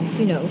time,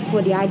 you know,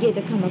 for the idea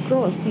to come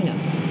across, you know.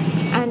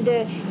 And,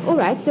 all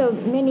right, so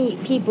many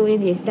people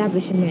in the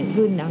establishment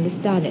wouldn't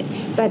understand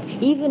it. But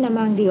even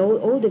among the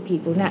older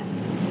people, not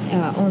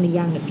only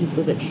younger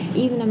people, but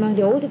even among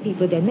the older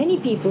people, there are many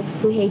people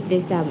who hate the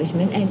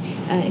establishment and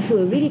who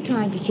are really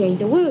trying to change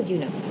the world, you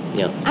know.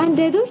 And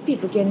those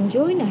people can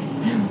join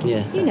us.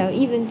 You know,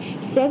 even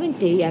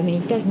 70, I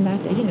mean, it doesn't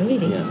matter, you know,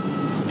 really.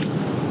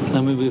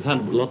 I mean, we've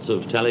had lots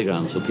of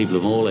telegrams for people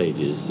of all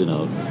ages, you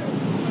know,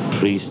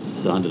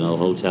 priests, I don't know,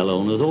 hotel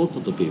owners, all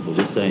sorts of people,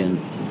 just saying,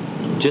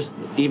 just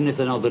even if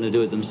they're not going to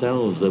do it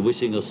themselves, they're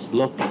wishing us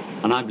luck.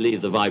 And I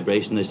believe the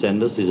vibration they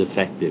send us is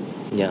effective.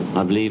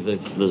 I believe that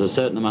there's a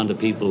certain amount of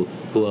people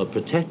who are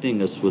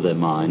protecting us with their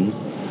minds.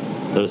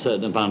 There are a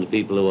certain amount of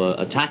people who are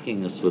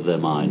attacking us with their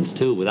minds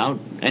too, without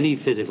any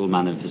physical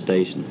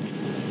manifestation.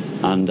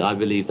 And I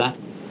believe that.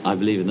 I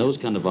believe in those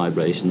kind of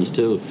vibrations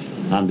too.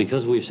 And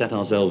because we've set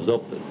ourselves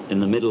up in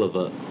the middle of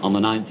on the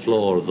 9th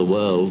floor of the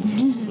world,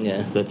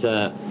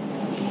 that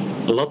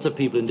lots of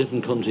people in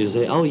different countries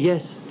say, oh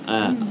yes,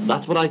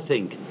 that's what I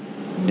think,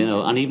 you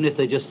know, and even if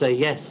they just say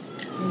yes,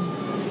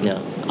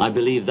 I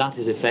believe that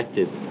is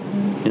effective.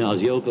 You know,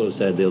 as Yoko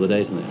said the other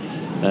day,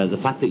 the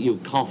fact that you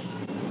cough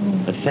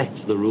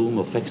affects the room,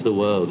 affects the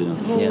world, you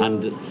know.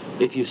 And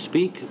if you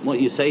speak, what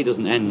you say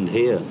doesn't end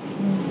here.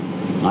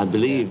 I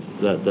believe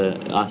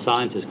that our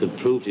scientists could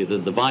prove to you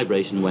that the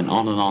vibration went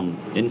on and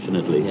on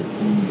infinitely.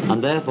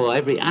 And therefore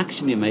every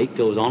action you make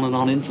goes on and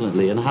on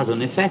infinitely and has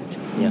an effect.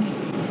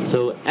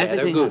 So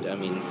everything. They're good. I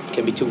mean, it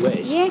can be two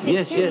ways.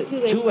 Yes,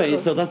 two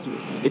ways. So that's,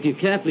 if you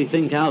carefully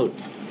think out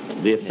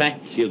the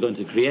effects you're going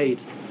to create,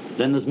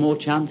 then there's more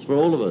chance for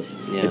all of us.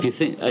 If you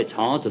think, it's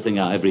hard to think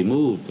out every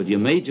move, but your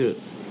major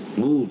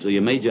moves or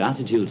your major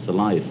attitudes to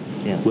life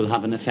will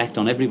have an effect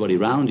on everybody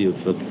around you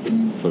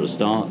for a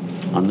start,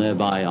 and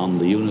thereby on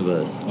the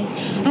universe.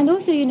 Yes. And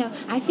also,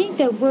 I think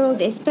the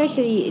world,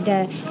 especially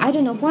I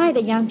don't know why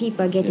the young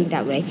people are getting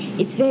that way.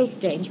 It's very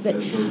strange, but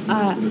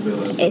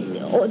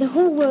the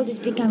whole world is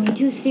becoming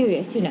too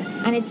serious,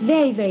 and it's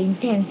very, very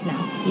intense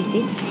now, you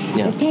see.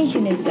 The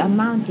tension is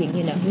mounting,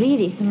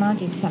 really it's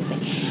amounting to something.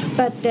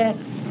 But,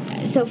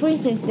 so for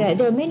instance,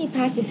 there are many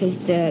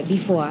pacifists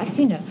before us,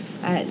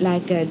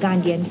 like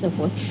Gandhi and so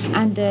forth,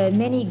 and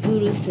many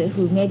gurus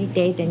who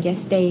meditate and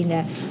just stay in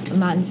the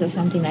mountains or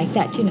something like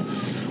that,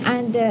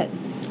 and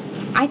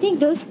I think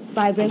those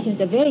vibrations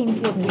are very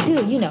important too,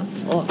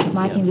 or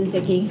Martin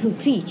Luther King who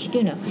preached,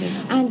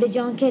 and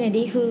John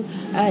Kennedy who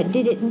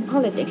did it in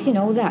politics,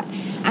 all that.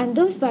 And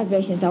those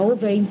vibrations are all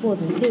very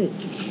important too.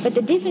 But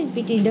the difference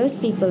between those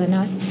people and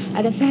us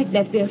are the fact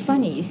that we're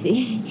funny, you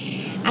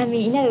see. I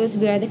mean, in other words,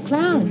 we are the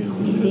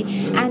clown, you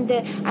see. And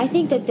I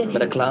think that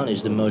But a clown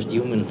is the most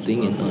human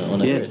thing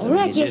on earth. All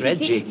right, It's yes,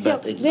 tragic, so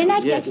but it's... we're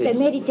not just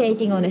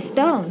meditating on a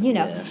stone,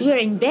 We're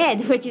in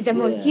bed, which is the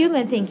most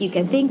human thing you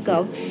can think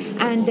of.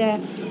 And,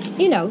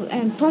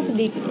 and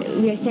possibly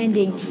we're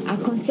sending a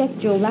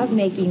conceptual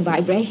lovemaking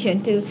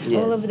vibration to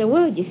all over the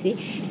world, you see.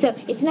 So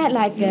it's not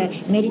like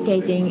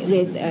meditating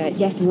with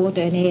just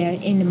water and air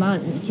in the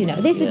mountains,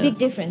 There's a big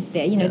difference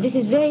there, This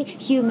is very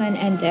human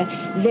and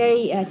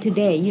very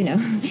today,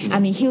 I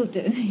mean,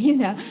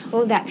 Hilton,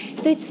 all that.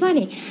 So it's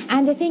funny.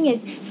 And the thing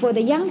is, for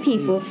the young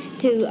people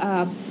to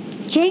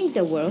change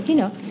the world,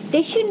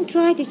 they shouldn't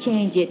try to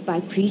change it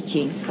by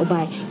preaching or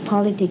by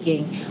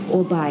politicking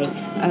or by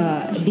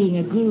being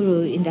a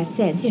guru in that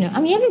sense, I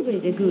mean,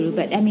 everybody's a guru,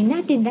 but I mean,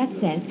 not in that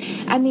sense.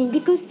 I mean,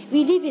 because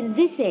we live in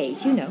this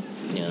age,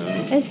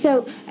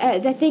 So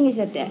the thing is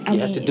that you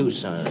have to do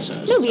so.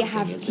 No, we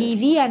have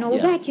TV and all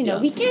that,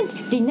 We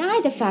can't deny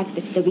the fact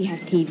that we have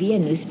TV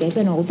and newspaper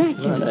and all that,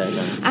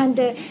 And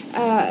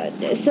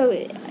so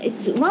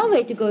it's one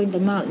way to go in the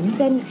mountains,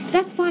 and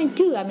that's fine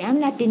too. I mean, I'm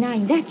not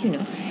denying that,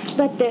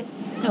 But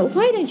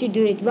why don't you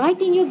do it right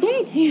in your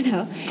bed,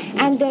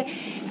 And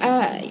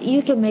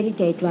you can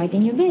meditate right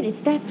in your bed. It's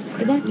that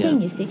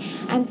thing, you see.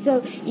 And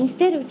so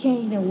instead of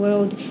changing the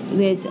world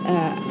with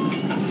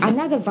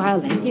another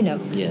violence,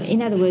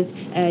 in other words,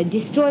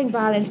 destroying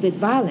violence with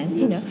violence,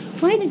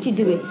 why don't you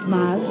do it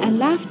smile and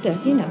laughter,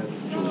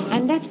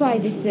 And that's why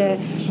this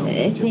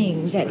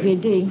thing that we're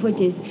doing, which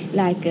is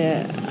like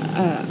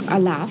a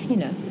laugh,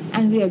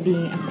 and we are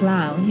being a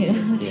clown,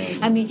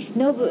 I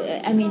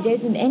mean, there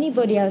isn't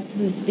anybody else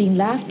who's being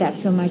laughed at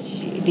so much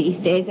these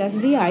days as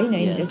we are,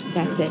 in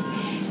that sense.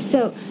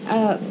 So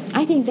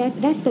I think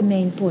that's the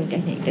main point,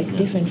 I think, that's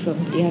different from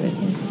the others.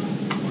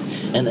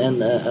 And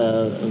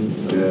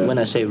when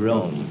I say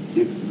Rome,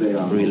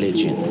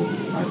 religion,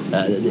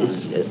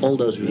 all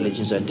those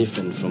religions are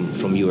different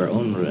from your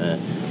own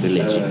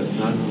religion.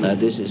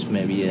 This is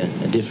maybe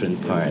a different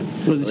part.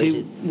 Well, you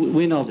see,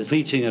 we're not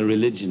preaching a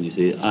religion, you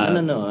see.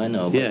 No, I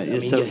know. But, I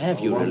mean, so you have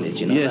your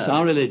religion. Yes,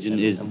 our religion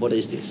is... What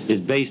is this? Is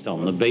based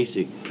on the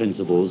basic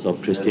principles of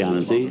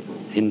Christianity,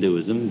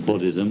 Hinduism,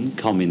 Buddhism,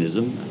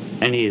 communism,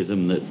 any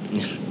ism that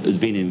has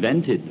been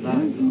invented.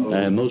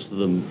 Most of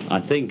them, I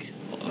think,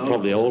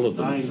 probably all of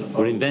them,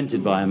 were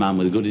invented by a man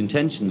with good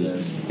intentions.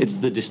 It's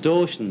the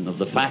distortion of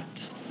the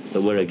facts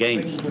that we're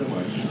against.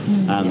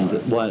 And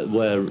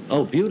where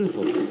oh,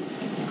 beautiful.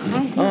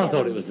 I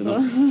thought it was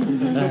enough.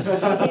 Yes,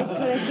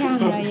 for the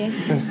camera, yes.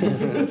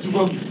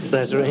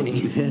 Starts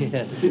raining.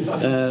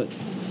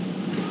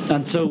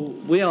 And so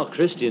we are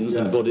Christians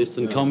and Buddhists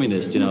and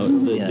communists, we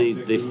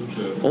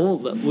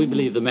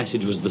believe the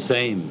message was the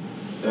same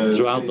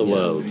throughout the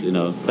world,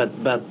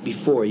 But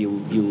before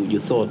you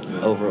thought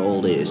over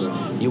all this,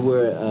 you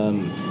were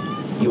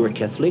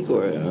Catholic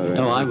or?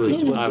 No, I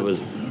was.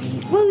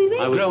 Well, we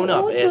went I was grown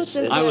up as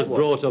I was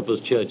brought up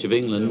as Church of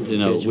England,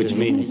 which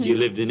means you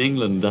lived in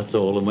England, that's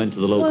all, and went to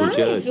the local church.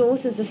 I went through all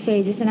sorts of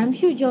phases, and I'm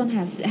sure John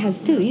has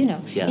too,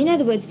 In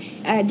other words,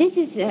 this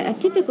is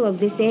typical of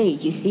this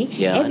age, you see.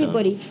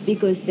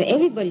 Because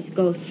everybody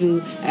goes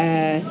through,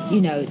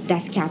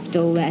 Das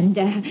Kapital and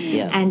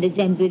the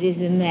Zen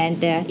Buddhism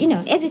and,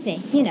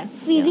 everything,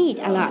 We read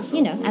a lot,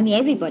 I mean,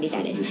 everybody,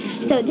 that is.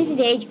 So this is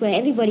the age where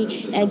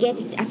everybody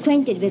gets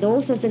acquainted with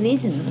all sorts of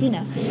isms,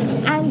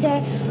 And,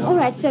 all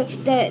right, so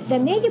the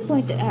major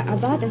point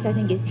about us, I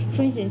think, is,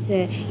 for instance,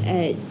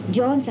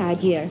 John's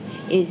idea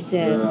is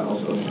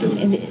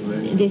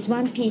this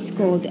one piece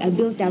called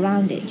Built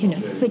Around It,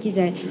 which is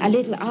a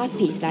little art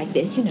piece like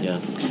this,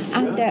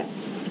 And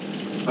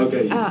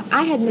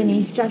I had many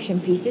instruction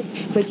pieces,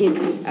 which is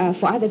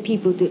for other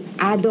people to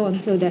add on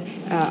so the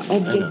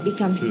object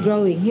becomes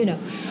growing,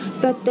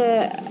 But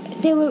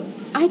they were,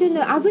 I don't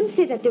know, I wouldn't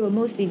say that they were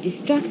mostly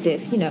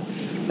destructive,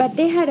 but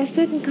they had a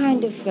certain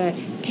kind of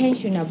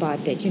tension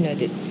about it,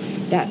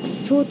 that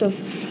sort of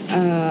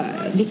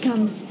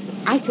becomes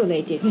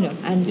isolated,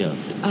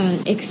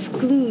 and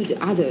exclude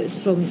others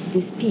from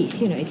this piece,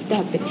 it's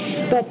that bit.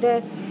 But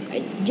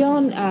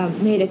John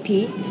made a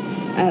piece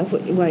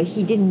well,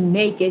 he didn't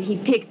make it. He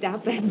picked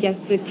up and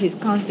just put his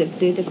concept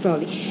to it,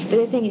 probably. But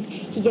the thing is,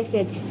 he just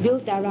said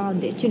build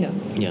around it,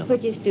 Yeah.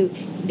 which is to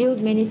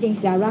build many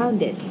things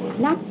around it,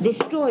 not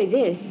destroy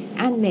this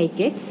and make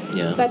it,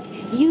 Yeah. but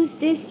use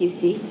this, you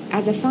see,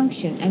 as a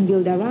function and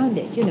build around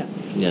it,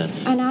 Yeah.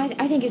 And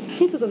I think it's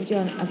typical of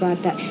John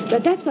about that.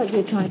 But that's what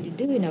we're trying to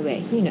do in a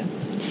way,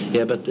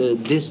 Yeah, but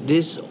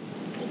this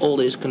all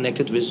is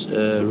connected with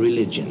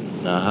religion.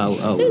 How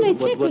No, it's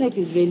not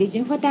connected with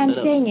religion. What I'm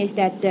saying is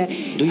that...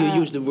 do you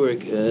use the word?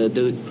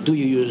 Do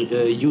you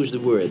use the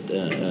word?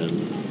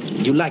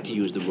 You like to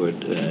use the word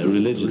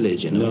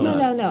religion?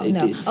 No.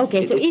 No.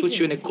 Okay, so it puts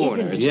you in a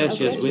corner. isms. Yes,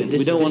 Okay. yes.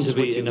 We don't want to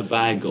be in a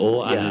bag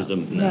or an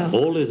ism. No.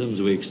 All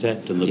isms we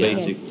accept and the Yeah.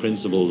 basic Yes.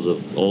 principles of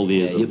all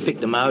the isms. You pick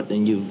them out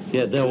and you.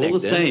 Yeah, they're all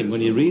connect the them. same.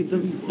 When you read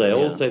them, they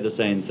all Yeah. say the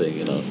same thing,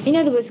 In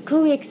other words,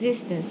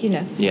 coexistence,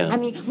 Yeah. I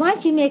mean,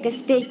 once you make a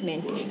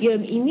statement, you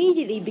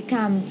immediately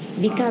become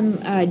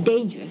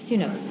dangerous,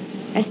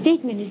 A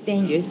statement is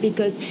dangerous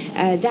because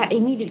that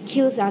immediately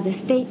kills other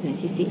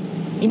statements, you see.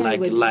 In other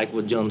words, Like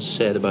what John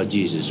said about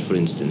Jesus, for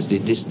instance.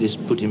 This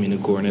put him in a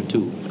corner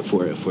too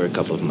for a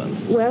couple of months.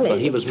 well,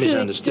 he was true,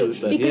 misunderstood.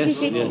 true. But Because you yes,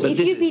 see, yes. But if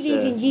this you is,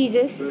 believe in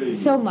Jesus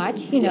so much,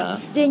 Yeah.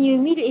 then you're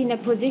immediately in a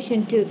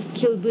position to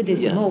kill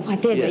Buddhism Yeah. or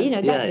whatever,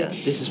 Yeah. That Yeah. way.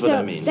 This is what so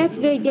I mean. that's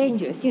very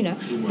dangerous,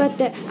 But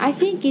I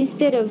think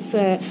instead of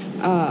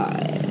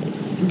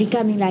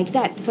becoming like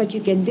that, what you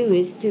can do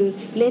is to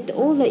let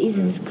all the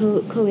isms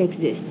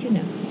coexist,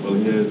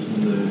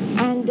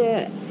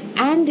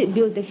 and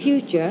build a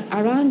future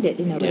around it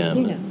in a way,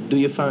 Yeah. Do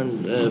you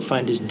find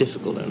this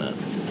difficult or not?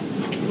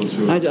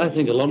 I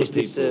think a lot Is of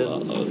this,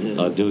 people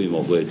are doing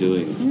what we're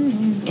doing.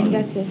 And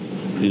that's it.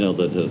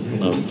 That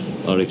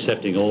are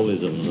accepting all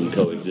isms and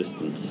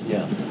coexistence.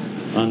 Yeah.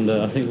 And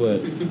I think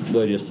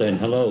we're just saying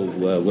hello.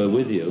 We're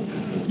with you.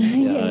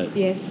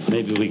 Yes.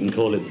 Maybe we can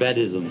call it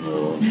bedism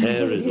or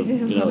hairism,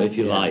 if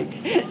you like.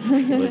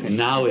 But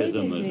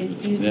nowism,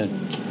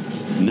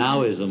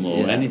 nowism or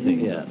Yeah, anything.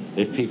 yeah.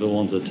 If people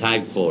want a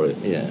tag for it.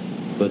 Yeah.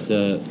 But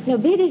No,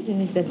 Buddhism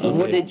is the thing.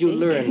 What did you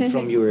learn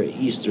from your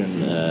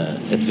Eastern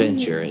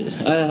adventure?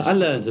 I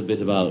learned a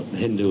bit about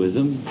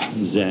Hinduism,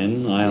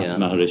 Zen. I asked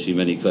Yeah. Maharishi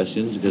many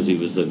questions because he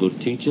was a good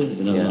teacher.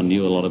 Yeah. I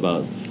knew a lot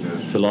about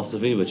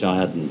philosophy, which I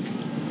hadn't.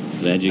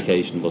 The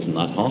education wasn't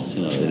that hot.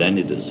 It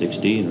ended at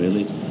 16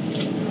 really,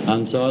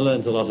 and so I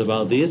learned a lot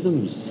about the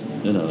isms.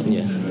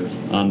 Yeah.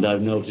 And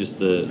I've noticed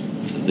the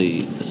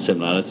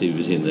similarity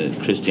between the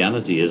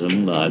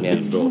Christianityism that I'd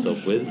been brought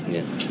up with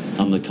Yeah.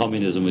 and the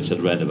communism which I'd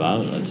read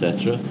about,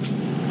 etc.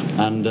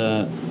 And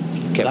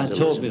that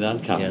taught me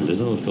that,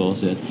 capitalism, of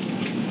course, yeah.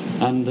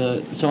 And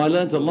so I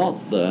learned a lot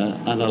there,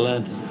 and I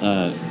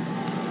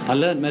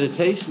learned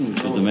meditation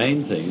is the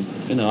main thing.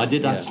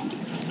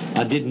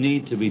 I did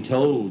need to be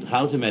told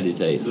how to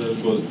meditate, how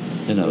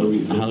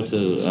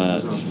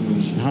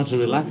to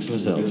relax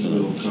myself.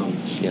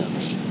 Yeah.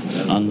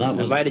 And that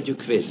was. And why did you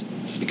quit?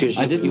 Because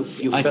I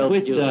didn't.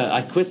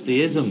 I quit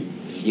the ism.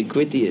 You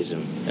quit the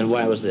ism, and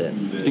why was that?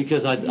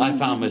 Because I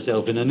found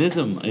myself in an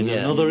ism,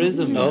 another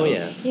ism. Oh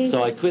yeah.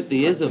 So I quit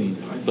the ism,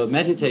 but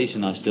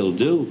meditation I still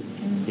do,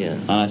 Yeah.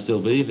 and I still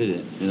believe in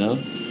it.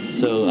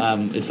 So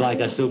it's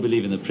like I still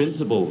believe in the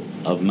principle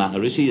of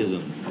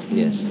Maharishiism,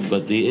 Yes.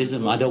 but the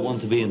ism I don't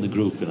want to be in the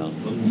group. Yeah.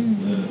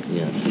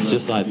 It's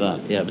just like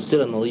that. Yeah, but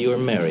still, and you're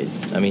married.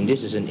 I mean,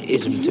 this is an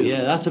ism too.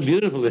 Yeah, that's a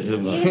beautiful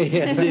ism, though.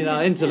 You see,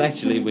 now,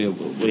 intellectually,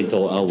 we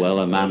thought, oh, well,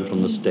 a man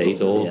from the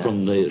state or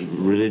from the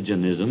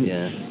religionism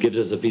gives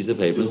us a piece of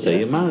paper and say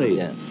you're married.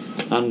 Yeah.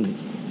 And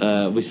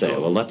we say,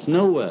 well, that's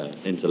nowhere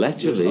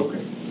intellectually.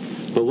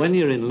 But when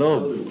you're in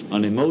love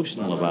and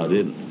emotional about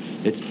it,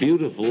 it's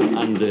beautiful,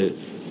 and the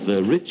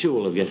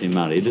ritual of getting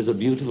married is a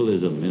beautiful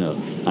ism,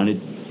 And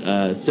in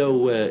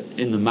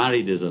the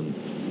marriedism,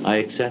 I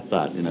accept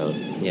that,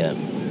 Yeah,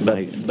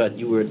 but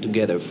you were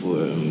together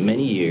for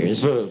many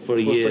years. For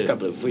a year.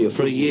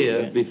 For a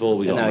year before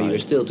we got married. And now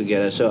you're still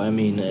together. So I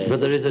mean. But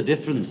there is a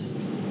difference.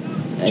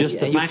 Just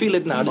the you fact. feel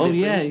it now. Oh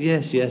yeah,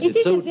 yes. It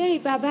is a very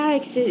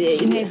barbaric,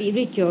 maybe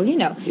ritual,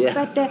 Yeah.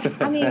 But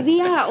I mean,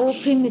 we are all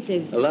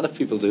primitives. A lot of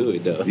people do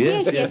it though.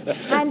 Yes.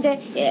 And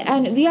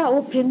we are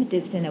all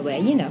primitives in a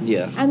way,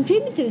 Yeah. And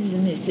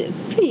primitivism is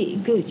pretty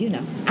good,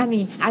 I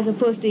mean, as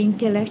opposed to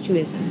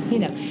intellectualism,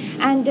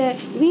 And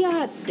we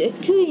are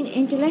too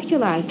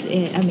intellectualized,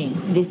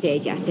 this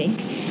age, I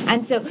think.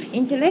 And so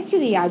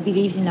intellectually, I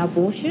believed in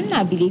abortion.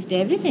 I believed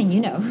everything,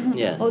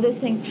 Yeah. all those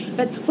things.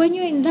 But when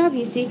you're in love,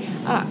 you see,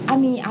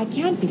 I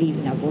can't believe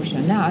in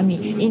abortion now. I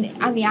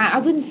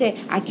wouldn't say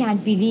I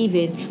can't believe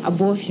in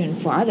abortion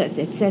for others,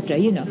 etc.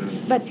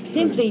 But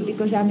simply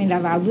because I'm in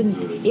love, I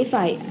wouldn't. If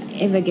I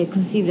ever get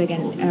conceived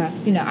again,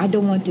 I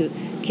don't want to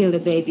kill the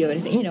baby or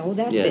anything. All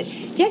that. Yes.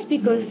 Just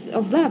because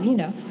of love,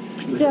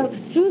 So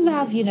through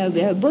love,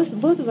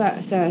 both of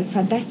us are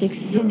fantastic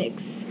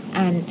cynics.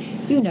 And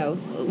you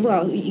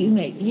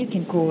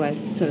can call us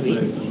sort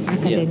of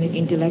academic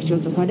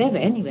intellectuals or whatever.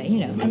 Anyway,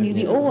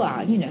 we all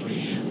are.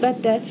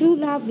 But through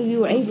love, we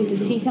were able to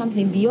see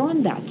something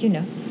beyond that.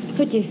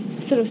 Which is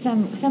sort of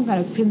some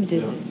kind of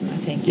primitivism, I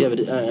think. Yeah,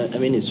 but I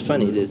mean, it's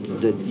funny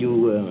that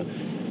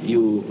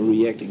you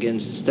react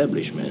against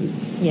establishment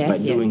by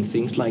doing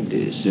things like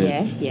this.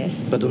 Yes.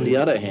 But on the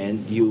other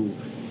hand, you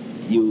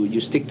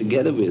stick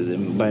together with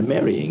them by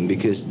marrying,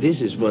 because this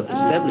is what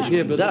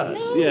establishment does.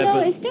 No,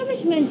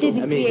 establishment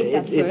didn't create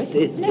that first.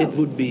 It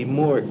would be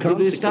more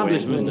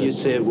consequent when you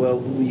say, well,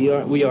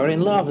 we are in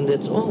love and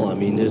that's all. I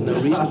mean, there's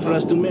no reason for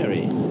us to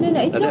marry.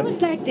 No, it's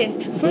almost like this.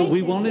 But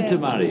we wanted to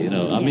marry, you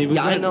know. I mean, we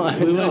weren't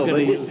going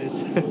to use this.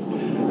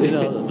 You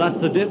know, that's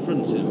the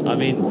difference. I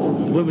mean,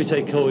 when we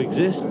say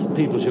coexist,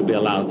 people should be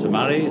allowed to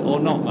marry or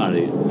not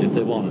marry if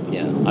they want.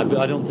 Yeah.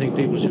 I don't think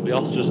people should be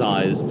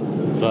ostracized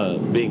for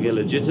being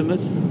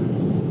illegitimate.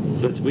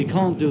 But we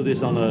can't do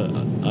this on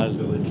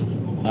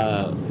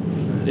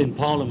in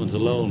Parliament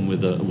alone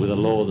with a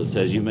law that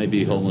says you may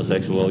be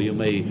homosexual, or you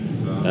may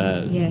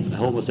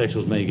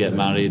homosexuals may get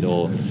married,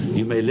 or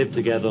you may live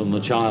together and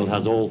the child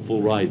has all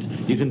full rights.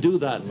 You can do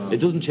that. It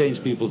doesn't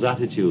change people's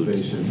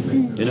attitudes.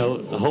 You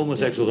know,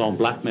 homosexuals aren't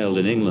blackmailed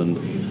in England,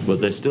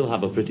 but they still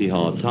have a pretty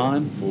hard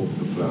time.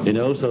 You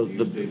know, so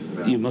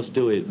you must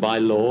do it by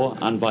law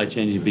and by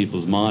changing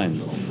people's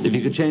minds. If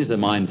you could change their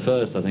mind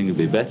first, I think it'd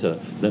be better.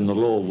 Then the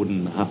law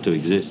wouldn't have to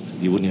exist.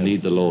 You wouldn't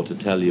need the law to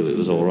tell you it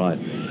was all right.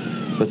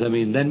 But I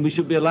mean, then we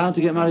should be allowed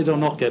to get married or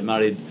not get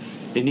married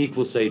in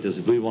equal status.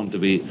 If we want to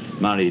be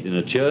married in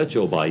a church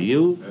or by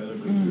you,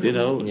 you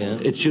know,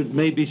 it should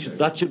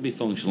that should be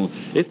functional.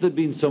 If there'd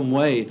been some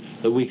way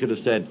that we could have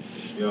said,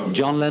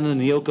 John Lennon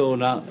and Yoko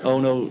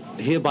Ono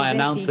hereby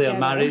announce they are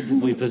married,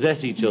 we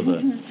possess each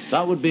other,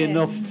 that would be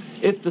enough.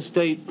 If the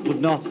state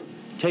would not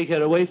take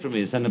her away from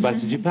me and send her back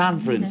to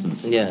Japan, for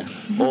instance,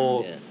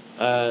 or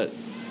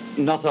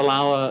not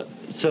allow her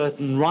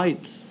certain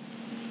rights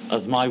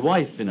as my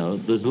wife, you know,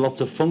 there's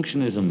lots of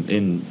functionism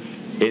in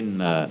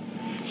the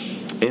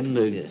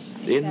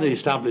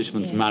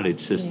establishment's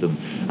marriage system,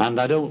 and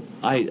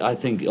I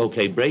think,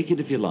 okay, break it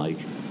if you like,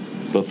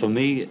 but for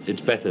me it's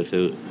better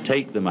to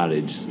take the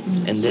marriage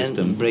system,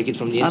 then break it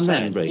from the inside, and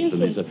then break it from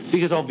the inside,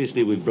 because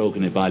obviously we've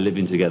broken it by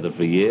living together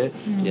for a year,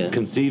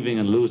 conceiving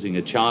and losing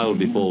a child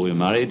before we were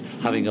married,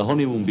 having a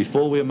honeymoon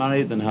before we were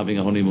married, then having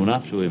a honeymoon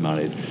after we were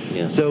married.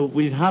 So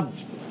we've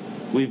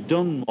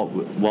done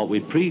what we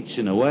preach,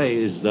 in a way,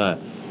 is that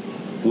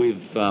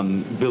we've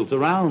built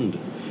around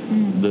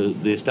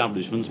the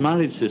establishment's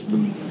marriage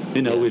system.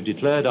 You know, we've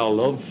declared our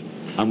love,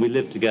 and we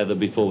lived together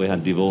before we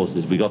had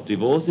divorces. We got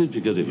divorces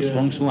because it was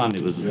functional, and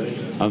it was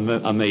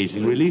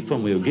amazing relief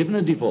when we were given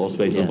a divorce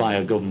paper by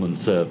a government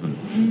servant.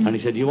 And he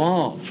said, you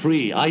are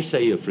free. I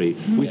say you're free.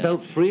 We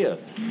felt freer,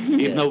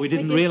 even though we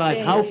didn't realize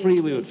how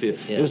free we would feel.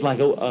 It was like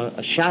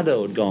a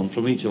shadow had gone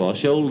from each of our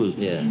shoulders.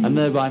 And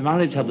thereby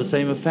marriage had the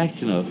same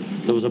effect, you know.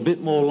 There was a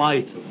bit more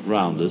light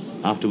around us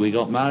after we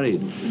got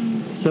married.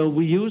 So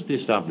we used the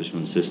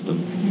establishment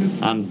system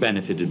and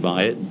benefited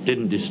by it,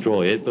 didn't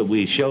destroy it, but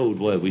we showed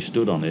where we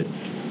stood on it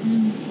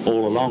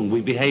all along.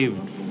 We behaved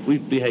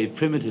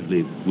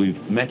primitively.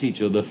 We've met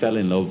each other, fell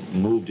in love,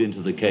 moved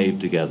into the cave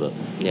together.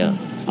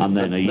 And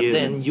then but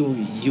then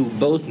you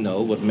both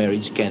know what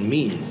marriage can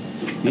mean.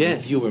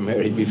 Yes. You were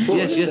married before.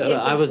 Yes, but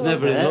I was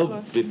never in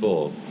love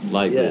before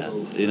like this.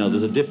 You know,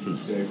 there's a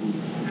difference.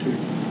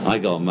 I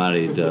got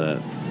married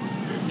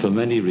for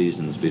many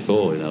reasons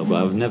before, you know,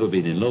 but I've never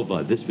been in love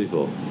like this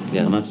before.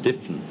 And that's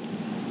different.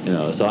 You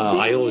know, so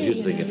I always used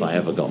to think, if I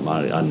ever got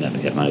married, I'd never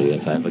get married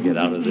if I ever get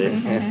out of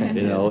this.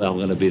 You know, I'm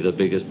going to be the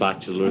biggest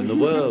bachelor in the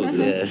world.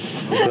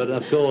 But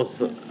of course,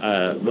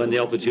 when the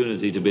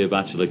opportunity to be a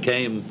bachelor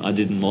came, I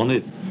didn't want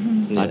it.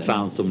 I'd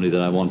found somebody that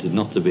I wanted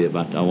not to be a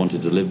bachelor. I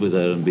wanted to live with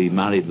her and be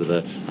married with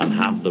her and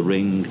have the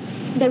ring.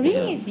 The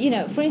ring is, you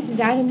know, for instance,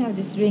 I don't have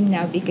this ring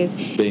now because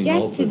just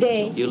altered.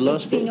 today you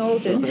lost it's been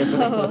altered.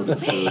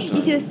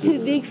 It's just too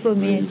big for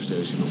me.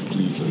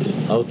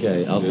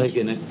 Okay, I'll take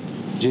it next.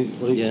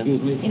 Excuse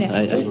me? You know,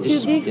 it's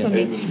too big for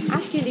me.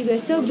 Actually,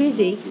 we're so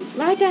busy.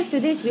 Right after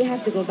this, we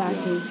have to go back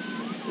to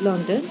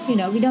London. You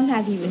know, we don't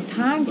have even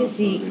time to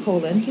see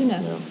Poland, you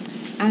know.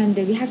 And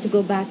we have to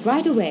go back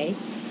right away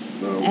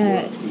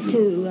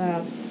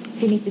to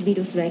finish the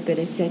Beatles record,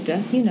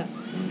 etc., you know.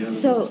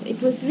 So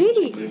it was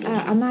really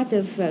a matter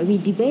of, we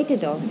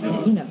debated on,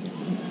 you know,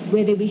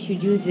 whether we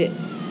should use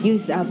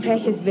our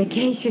precious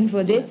vacation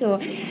for this or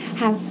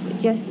have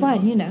just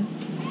fun, you know.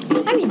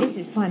 I mean, this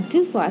is fun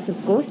too for us,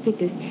 of course,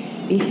 because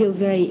we feel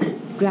very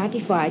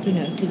gratified, you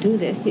know, to do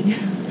this, you know,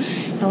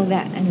 all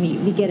that, and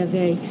we get a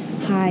very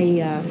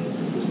high,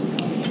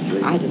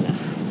 I don't know,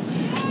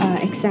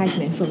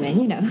 excitement from it,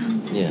 you know.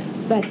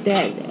 But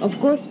of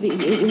course,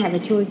 we have a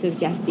choice of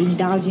just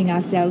indulging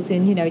ourselves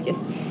in, you know, just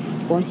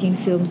watching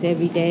films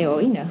every day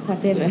or, you know,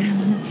 whatever,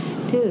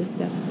 too.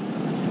 So.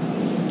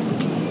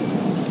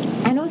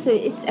 And also,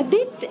 it's a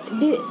bit,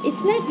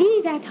 it's not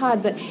really that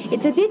hard, but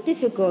it's a bit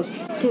difficult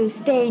to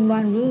stay in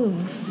one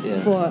room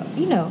for,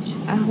 you know,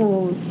 a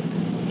whole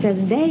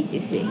 7 days,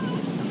 you see.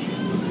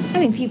 I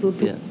mean, people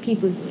put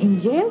people in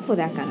jail for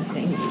that kind of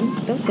thing,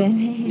 don't they?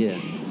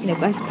 You know,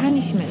 as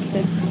punishment.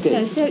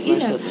 So you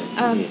know,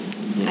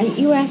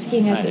 you were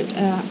asking us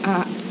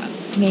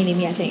mainly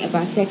me, I think,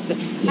 about sex. But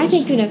I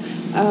think,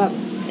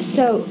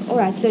 so, all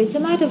right, so it's a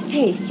matter of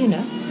taste,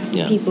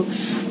 people.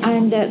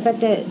 And, but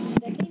the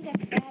thing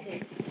that's bad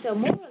is, so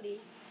morally,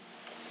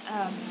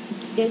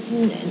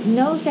 there's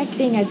no such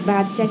thing as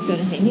bad sex or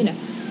anything,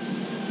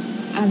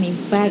 I mean,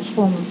 bad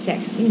form of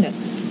sex,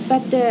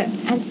 But,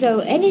 and so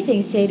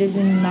anything,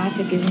 sadism,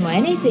 masochism, or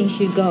anything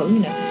should go,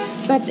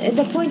 But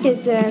the point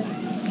is,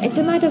 it's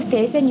a matter of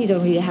taste, and you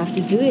don't really have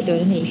to do it or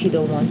anything if you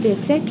don't want to,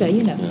 etc.,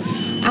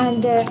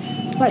 And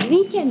what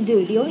we can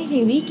do, the only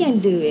thing we can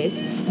do is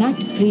not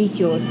to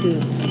preach or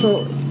to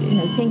talk,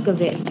 think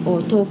of it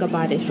or talk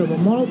about it from a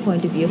moral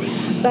point of view,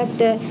 but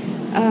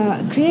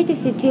create a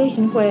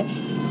situation where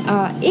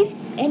if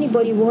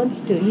anybody wants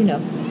to,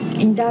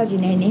 indulge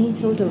in any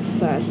sort of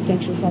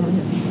sexual form,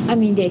 I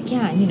mean, they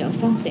can,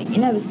 something.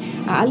 In other words,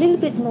 a little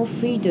bit more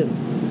freedom,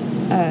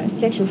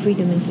 sexual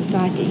freedom in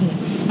society,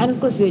 And of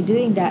course, we're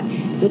doing that.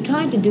 We're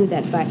trying to do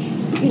that by,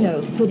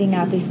 putting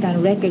out this kind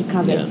of record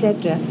cover,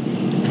 etc.,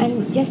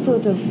 and just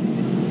sort of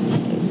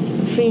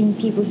freeing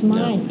people's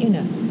mind,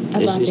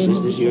 about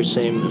Is this your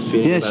same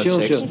feeling about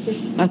sure, sex? sure.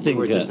 I think You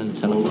were just on the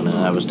telephone and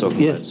I was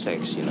talking about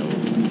sex,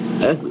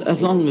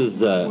 As long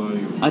as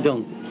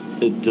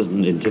it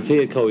doesn't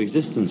interfere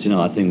coexistence,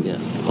 I think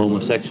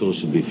homosexuals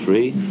should be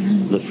free.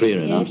 They're freer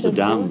in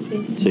Amsterdam,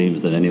 it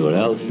seems, than anywhere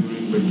else.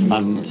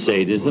 And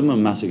sadism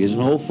and masochism,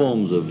 all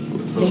forms of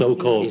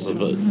so-called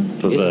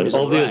perversion.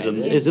 All the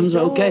isms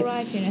are okay,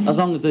 as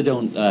long as they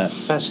don't...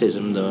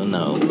 Fascism, though,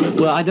 no.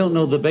 Well, I don't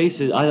know the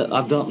basis.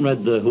 I've not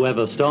read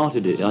whoever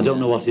started it. I don't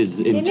know what his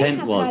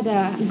intent was.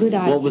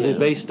 What was it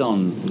based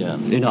on?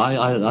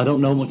 I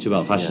don't know much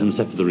about fascism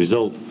except for the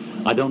result.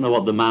 I don't know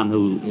what the man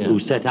who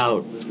set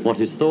out what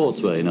his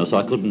thoughts were, so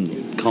I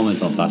couldn't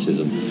comment on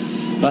fascism.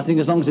 But I think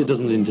as long as it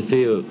doesn't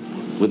interfere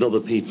with other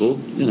people,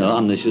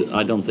 and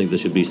I don't think there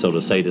should be sort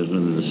of sadism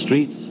in the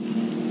streets,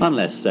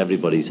 unless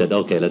everybody said,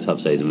 okay, let's have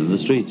sadism in the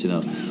streets,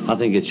 I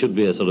think it should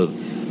be a sort of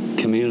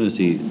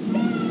community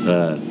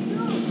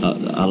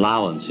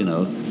allowance,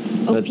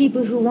 Of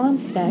people who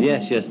want that.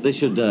 Yes, they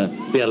should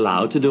be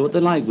allowed to do what they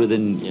like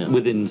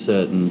within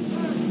certain,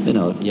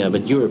 Yeah,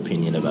 but your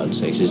opinion about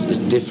sex is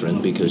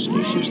different because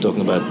she was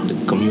talking about the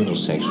communal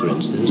sex, for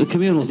instance. The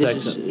communal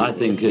sex, I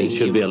think, it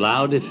should be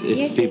allowed if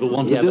people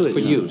want to do it. For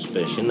you,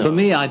 especially. No. For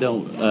me, I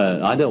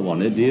don't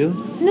want it. Do you?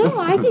 No,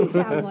 I think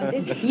I want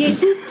it. He's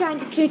trying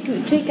to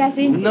trick us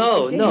into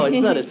No,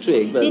 it's not a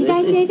trick. But didn't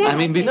I say that? I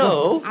mean,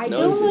 I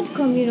don't want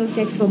communal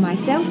sex for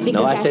myself because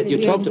no, I said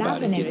you talked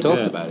about it. You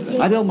talked about it.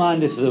 I don't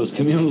mind if there was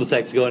communal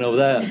sex going over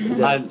there.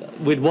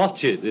 We'd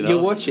watch it. You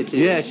watch it.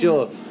 Yeah,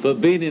 sure.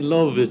 But being in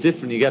love is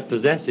different. You get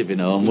possessive,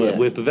 and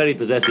we're very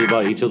possessive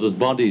about each other's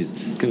bodies.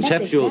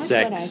 Conceptual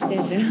sex.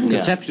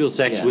 Conceptual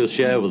sex we'll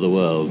share with the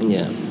world.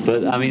 Yeah.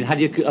 But I mean, had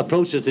you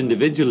approached us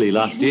individually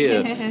last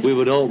year, we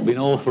would all been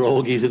all for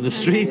orgies in the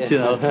streets,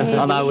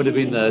 and I would have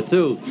been there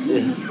too.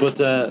 But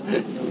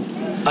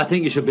I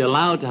think you should be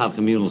allowed to have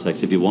communal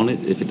sex if you want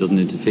it, if it doesn't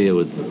interfere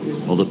with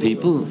other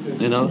people,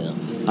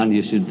 And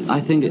you should.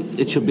 I think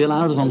it should be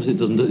allowed as long as it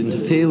doesn't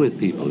interfere with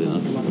people,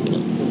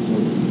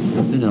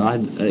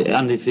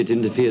 and if it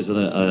interferes with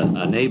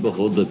a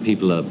neighbourhood that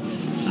people are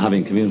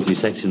having community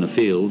sex in a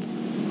field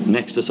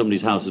next to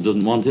somebody's house that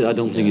doesn't want it, I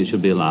don't think it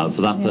should be allowed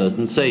for that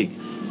person's sake,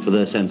 for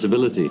their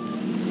sensibility.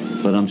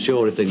 But I'm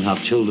sure if they can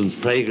have children's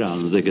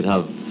playgrounds, they could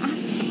have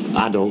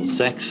adult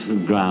sex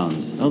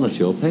grounds. Oh, that's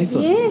your paper.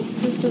 Yes,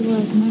 first of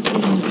all,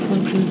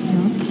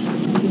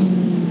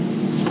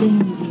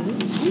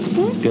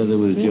 Together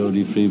with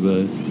Jodie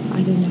Freebird.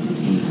 I don't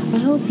know. I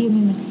hope you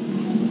remember.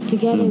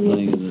 Together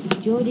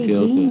with Jodie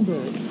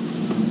Greenberg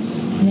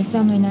in the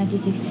summer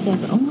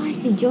 1967. Oh, I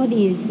see.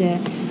 Jodie is,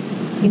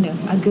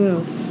 a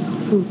girl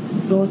who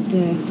brought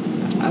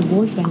a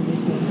boyfriend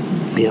with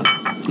her. Yeah.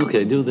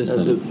 Okay, do this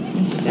then.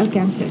 Okay,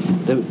 I'm sorry.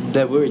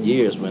 There were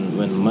years when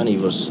money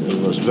was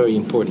very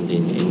important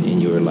in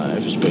your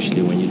life,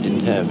 especially when you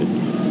didn't have it.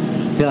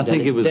 Yeah, I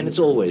think it was. Then it's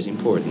always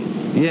important.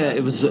 Yeah,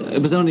 it was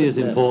only as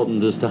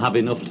important as to have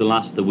enough to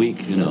last the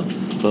week,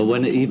 But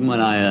even when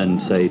I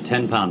earned, say,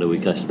 £10 a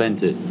week, I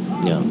spent it.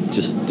 Yeah.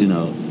 Just,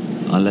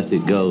 I let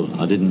it go.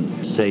 I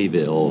didn't save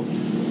it or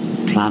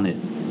plan it.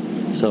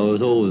 So I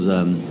was always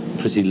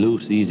pretty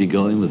loose, easy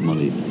going with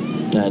money.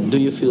 Do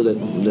you feel that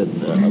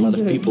a lot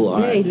of people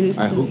are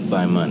hooked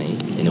by money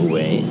in a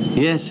way?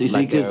 Yes, you see,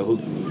 like they're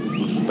hooked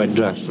by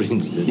drugs, for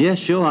instance. Yeah,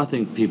 sure. I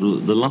think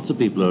lots of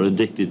people are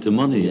addicted to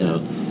money,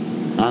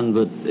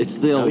 but it's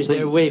the old thing. Is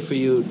there a way for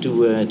you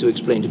to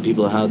explain to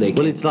people how they get?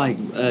 Well, it's like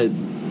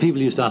people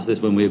used to ask this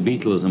when we were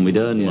Beatles and we'd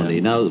earn money.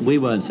 Now, we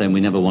weren't saying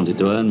we never wanted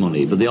to earn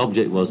money, but the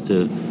object was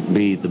to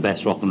be the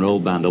best rock and roll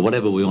band or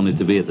whatever we wanted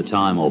to be at the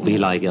time, or be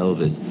like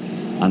Elvis.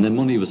 And then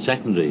money was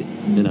secondary,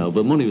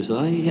 but money was,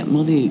 you get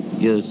money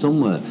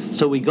somewhere.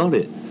 So we got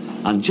it.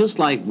 And just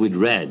like we'd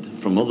read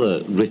from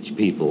other rich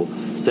people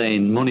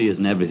saying money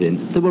isn't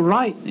everything, they were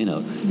right,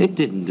 It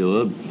didn't do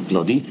a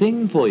bloody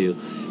thing for you,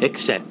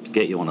 except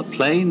get you on a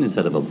plane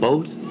instead of a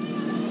boat,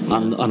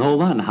 and all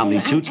that. And how many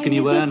suits can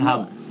you wear, and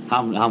how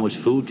much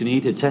food can you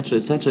eat, etc.,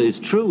 etc. It's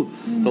true.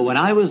 But when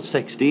I was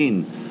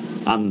 16,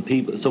 And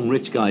people, some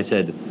rich guy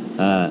said,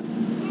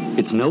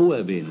 it's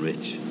nowhere being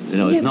rich. You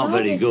know, it's not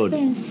very good.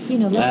 You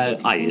know,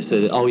 I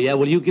said, oh yeah,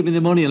 well you give me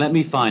the money and let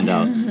me find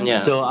out. Yeah.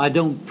 So I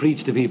don't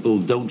preach to people,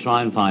 don't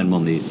try and find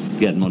money,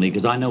 get money,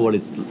 because I know what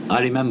it's,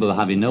 I remember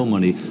having no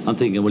money. I'm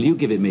thinking, well you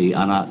give it me,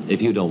 and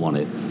if you don't want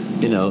it,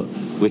 you know,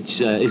 which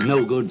is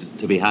no good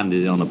to be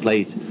handed on a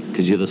plate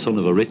because you're the son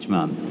of a rich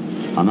man.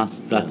 And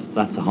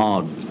that's a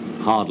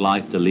hard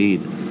life to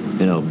lead.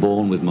 You know,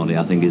 born with money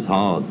I think is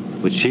hard,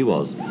 which she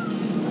was.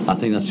 I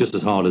think that's just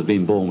as hard as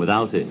being born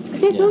without it.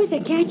 Because there's always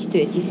a catch to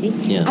it, you see.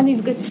 Yeah. I mean,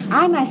 because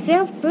I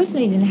myself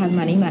personally didn't have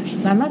money.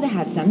 My mother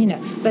had some, you know.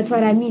 But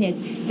what I mean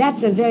is,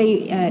 that's a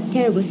very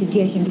terrible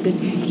situation because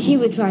she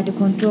would try to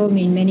control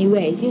me in many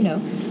ways, you know.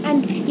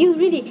 And you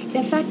really,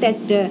 the fact that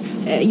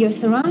your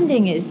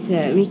surrounding is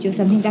rich or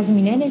something doesn't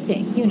mean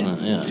anything, you know.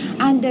 Yeah.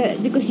 And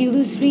because you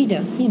lose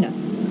freedom, you know.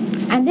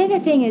 And then the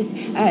thing is,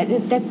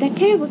 the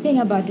terrible thing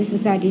about this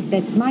society is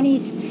that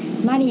money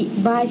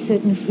buys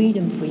certain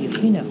freedom for you,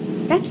 you know.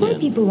 That's why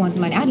people want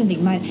money. I don't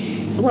think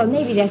money... Well,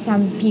 maybe there's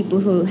some people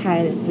who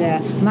has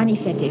money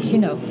fetish, you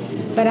know.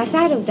 But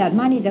aside of that,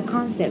 money is a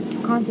concept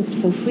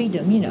for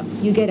freedom, you know.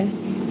 You get a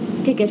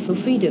ticket for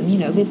freedom, you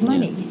know, with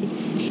money, you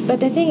see. But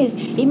the thing is,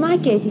 in my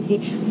case, you see,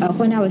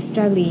 when I was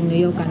struggling in New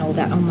York and all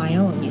that on my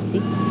own, you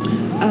see,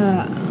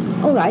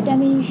 all right, I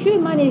mean, sure,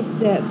 money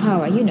is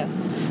power, you know.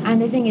 And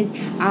the thing is,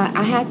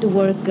 I had to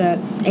work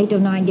 8 or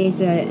 9 days,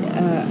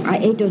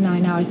 8 or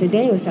 9 hours a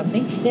day or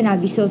something. Then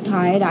I'd be so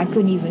tired I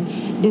couldn't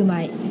even do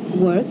my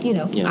work, you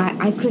know. Yeah.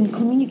 I couldn't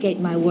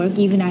communicate my work,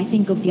 even I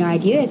think of the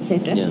idea,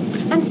 etc. Yeah.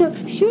 And so,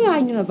 sure,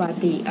 I knew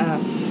about the,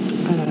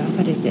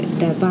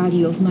 the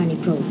value of money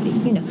probably,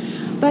 you know.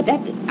 But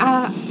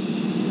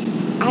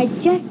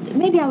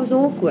maybe I was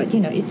awkward,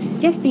 you know,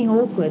 it's just being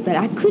awkward, but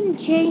I couldn't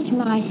change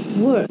my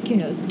work, you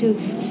know, to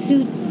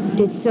suit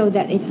it so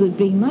that it would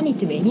bring money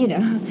to me, you know.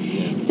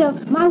 So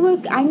my work,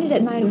 I knew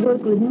that my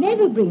work would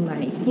never bring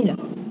money, you know.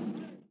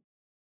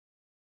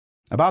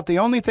 About the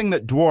only thing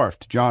that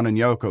dwarfed John and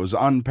Yoko's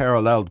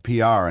unparalleled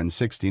PR in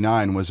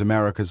 '69 was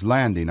America's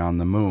landing on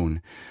the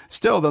moon.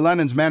 Still, the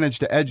Lennons managed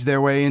to edge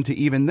their way into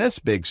even this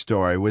big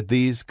story with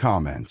these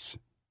comments.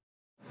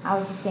 I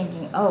was just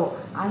thinking, oh,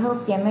 I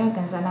hope the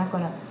Americans are not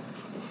going to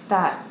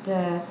start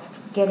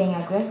getting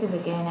aggressive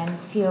again and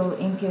feel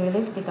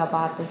imperialistic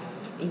about this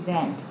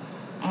event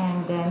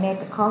and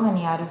make a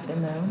colony out of the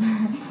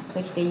moon,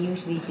 which they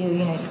usually do,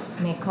 you know,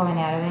 just make a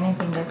colony out of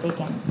anything that they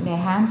can lay their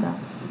hands on.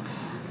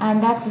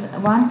 And that's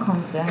one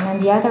concern.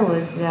 And the other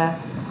was,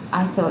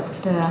 I thought,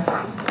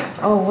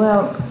 oh,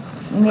 well,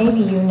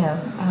 maybe, you know,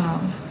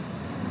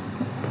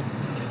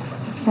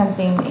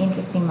 something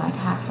interesting might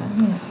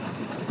happen, you know.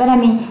 But I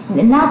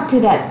mean, not to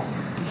that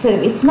sort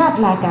of, it's not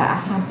like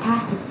a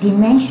fantastic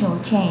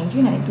dimensional change,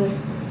 you know, it was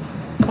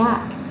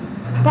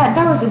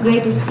that was the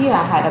greatest fear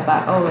I had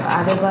about, oh,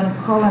 are they going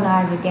to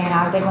colonize again,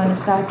 are they going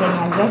to start getting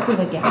aggressive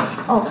again?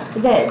 Oh,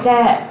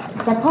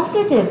 the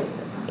positive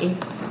is,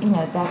 you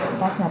know,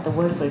 that's not the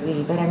word for it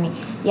really, but I mean,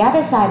 the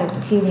other side of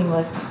the feeling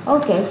was,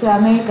 okay, so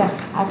America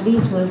at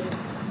least was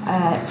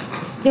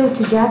still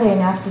together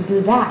enough to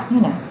do that,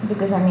 you know,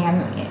 because I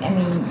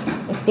mean,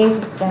 the States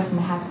doesn't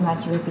have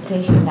much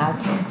reputation now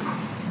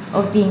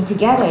of being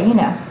together, you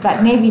know,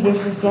 but maybe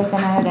this was just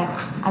another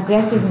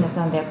aggressiveness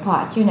on their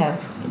part, you know.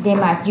 They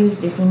might use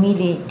this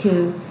immediately to,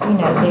 you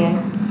know, their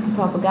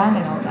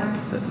propaganda and all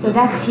that. So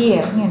that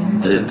fear, you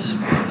know. It's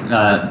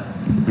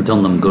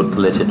done them good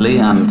politically,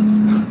 and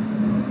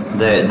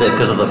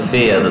because of the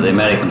fear that the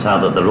Americans had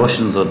that the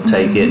Russians would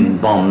take it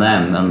and bomb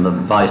them, and the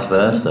vice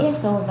versa. It's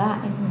just all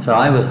that, isn't it? So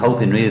I was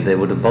hoping really they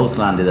would have both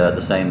landed there at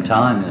the same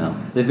time, you know.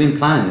 They've been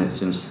planning it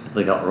since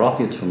they got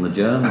rockets from the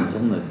Germans,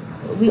 haven't they?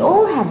 We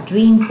all have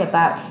dreams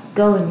about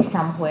going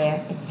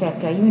somewhere,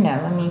 etc., you know,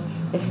 I mean,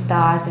 the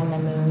stars and the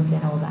moons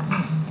and all that.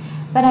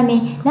 But I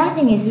mean,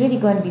 nothing is really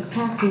going to be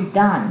practically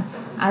done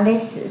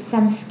unless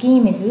some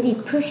scheme is really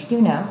pushed,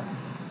 you know,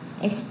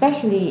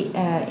 especially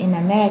in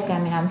America. I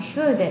mean, I'm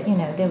sure that, you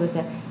know, there was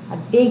a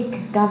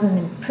big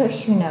government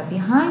push, you know,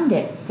 behind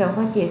it. So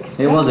what do you expect?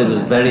 It was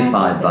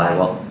verified by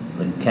what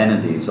the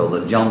Kennedys or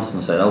the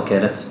Johnson said, okay,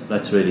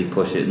 let's really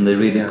push it, and they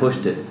really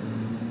pushed it.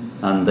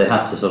 And they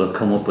had to sort of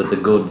come up with the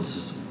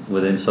goods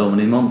within so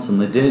many months,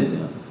 and they did, you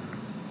know.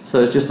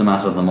 So it's just a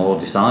matter of them all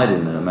deciding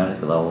in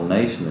America, the whole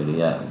nation really,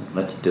 yeah,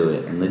 let's do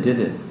it, and they did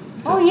it.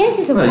 Oh yes,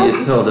 it's a well,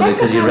 you thought of it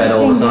because you read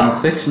all the science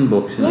fiction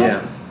books, you know.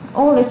 Yes,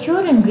 all the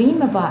children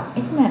dream about,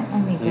 isn't it?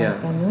 I mean, going to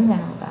the moon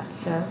and all that,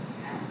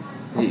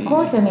 so... Of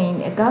course, I mean,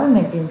 the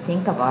government didn't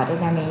think about it.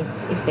 I mean,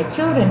 it's the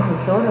children who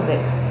thought of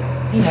it,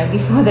 you know,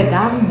 before the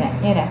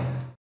government, you know.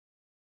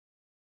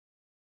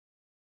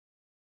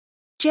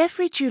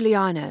 Geoffrey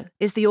Giuliano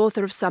is the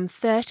author of some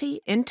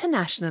 30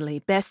 internationally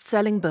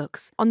best-selling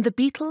books on the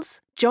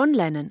Beatles, John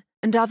Lennon,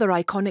 and other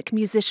iconic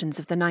musicians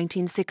of the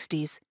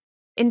 1960s.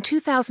 In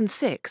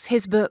 2006,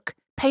 his book,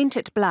 Paint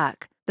It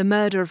Black, The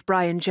Murder of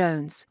Brian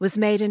Jones, was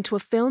made into a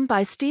film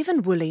by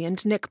Stephen Woolley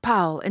and Nick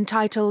Powell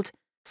entitled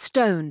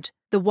Stoned,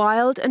 The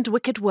Wild and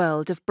Wicked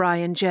World of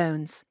Brian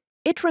Jones.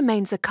 It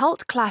remains a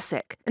cult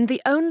classic and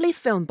the only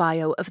film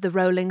bio of the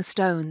Rolling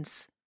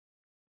Stones.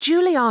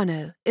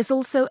 Giuliano is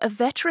also a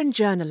veteran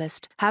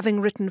journalist, having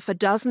written for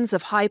dozens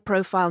of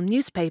high-profile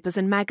newspapers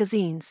and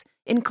magazines,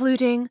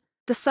 including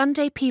The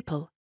Sunday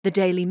People, The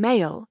Daily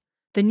Mail,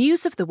 The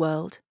News of the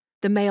World,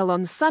 The Mail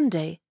on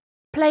Sunday,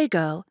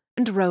 Playgirl,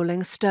 and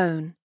Rolling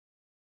Stone.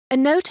 A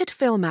noted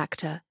film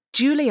actor,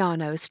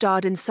 Giuliano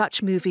starred in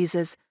such movies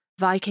as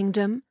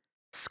Vikingdom,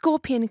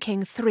 Scorpion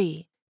King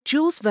 3,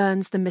 Jules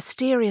Verne's The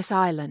Mysterious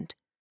Island,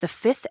 The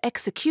Fifth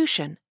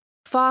Execution,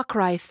 Far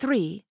Cry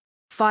 3,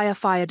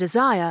 Fire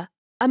Desire,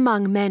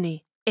 among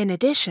many. In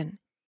addition,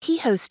 he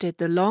hosted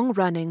the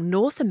long-running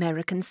North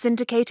American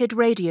syndicated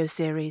radio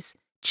series,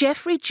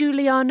 Geoffrey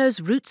Giuliano's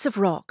Roots of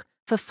Rock,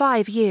 for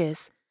 5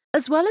 years,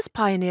 as well as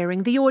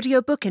pioneering the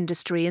audiobook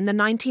industry in the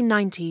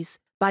 1990s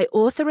by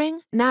authoring,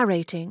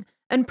 narrating,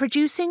 and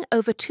producing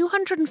over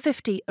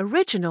 250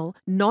 original,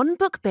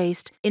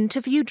 non-book-based,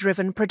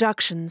 interview-driven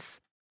productions.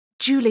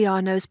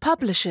 Giuliano's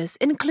publishers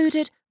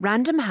included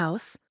Random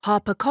House,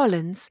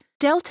 HarperCollins,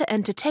 Delta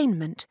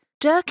Entertainment,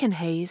 Durkin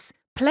Hayes,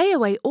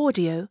 Playaway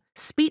Audio,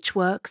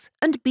 Speechworks,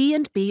 and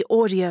B&B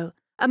Audio,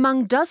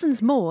 among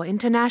dozens more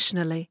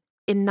internationally.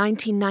 In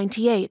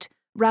 1998,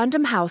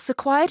 Random House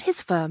acquired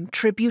his firm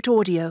Tribute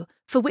Audio,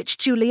 for which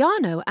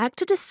Giuliano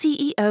acted as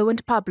CEO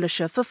and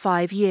publisher for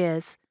 5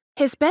 years.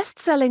 His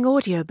best-selling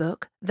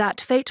audiobook, That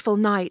Fateful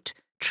Night,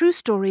 True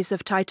Stories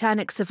of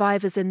Titanic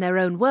Survivors in Their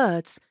Own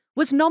Words,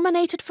 was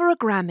nominated for a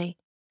Grammy.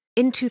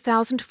 In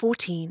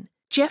 2014,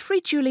 Geoffrey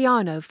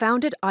Giuliano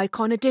founded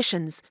Icon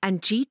Editions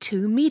and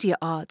G2 Media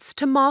Arts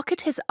to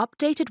market his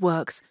updated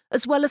works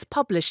as well as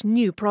publish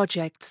new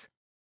projects.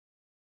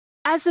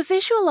 As a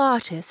visual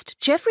artist,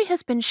 Geoffrey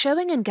has been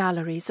showing in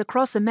galleries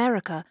across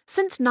America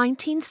since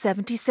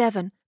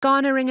 1977,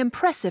 garnering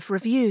impressive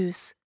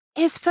reviews.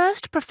 His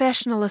first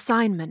professional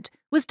assignment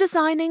was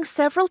designing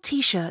several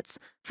T-shirts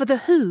for The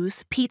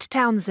Who's Pete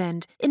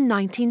Townsend in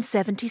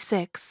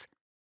 1976.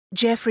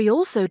 Geoffrey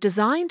also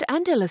designed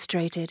and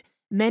illustrated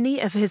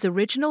many of his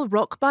original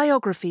rock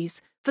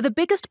biographies for the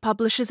biggest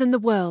publishers in the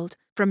world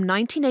from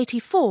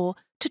 1984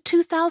 to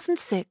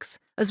 2006,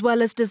 as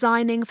well as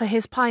designing for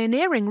his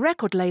pioneering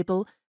record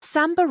label,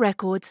 Samba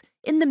Records,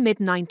 in the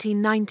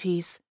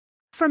mid-1990s.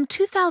 From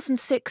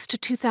 2006 to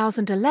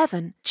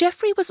 2011,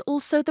 Geoffrey was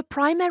also the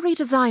primary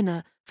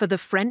designer for the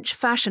French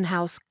fashion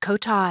house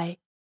Cotai.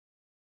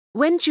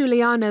 When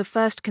Giuliano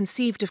first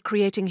conceived of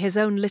creating his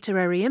own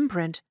literary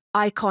imprint,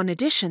 Icon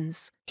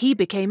Editions, he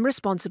became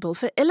responsible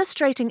for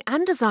illustrating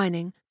and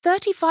designing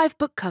 35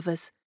 book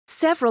covers,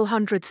 several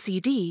hundred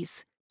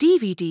CDs,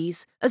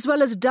 DVDs, as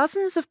well as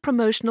dozens of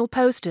promotional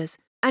posters,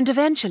 and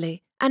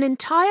eventually an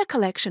entire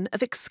collection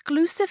of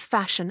exclusive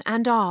fashion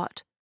and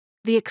art.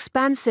 The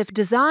expansive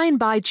Design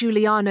by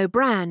Giuliano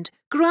brand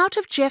grew out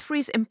of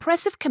Geoffrey's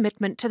impressive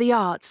commitment to the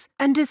arts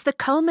and is the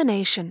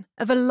culmination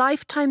of a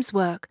lifetime's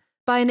work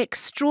by an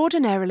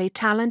extraordinarily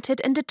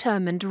talented and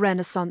determined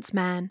Renaissance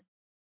man.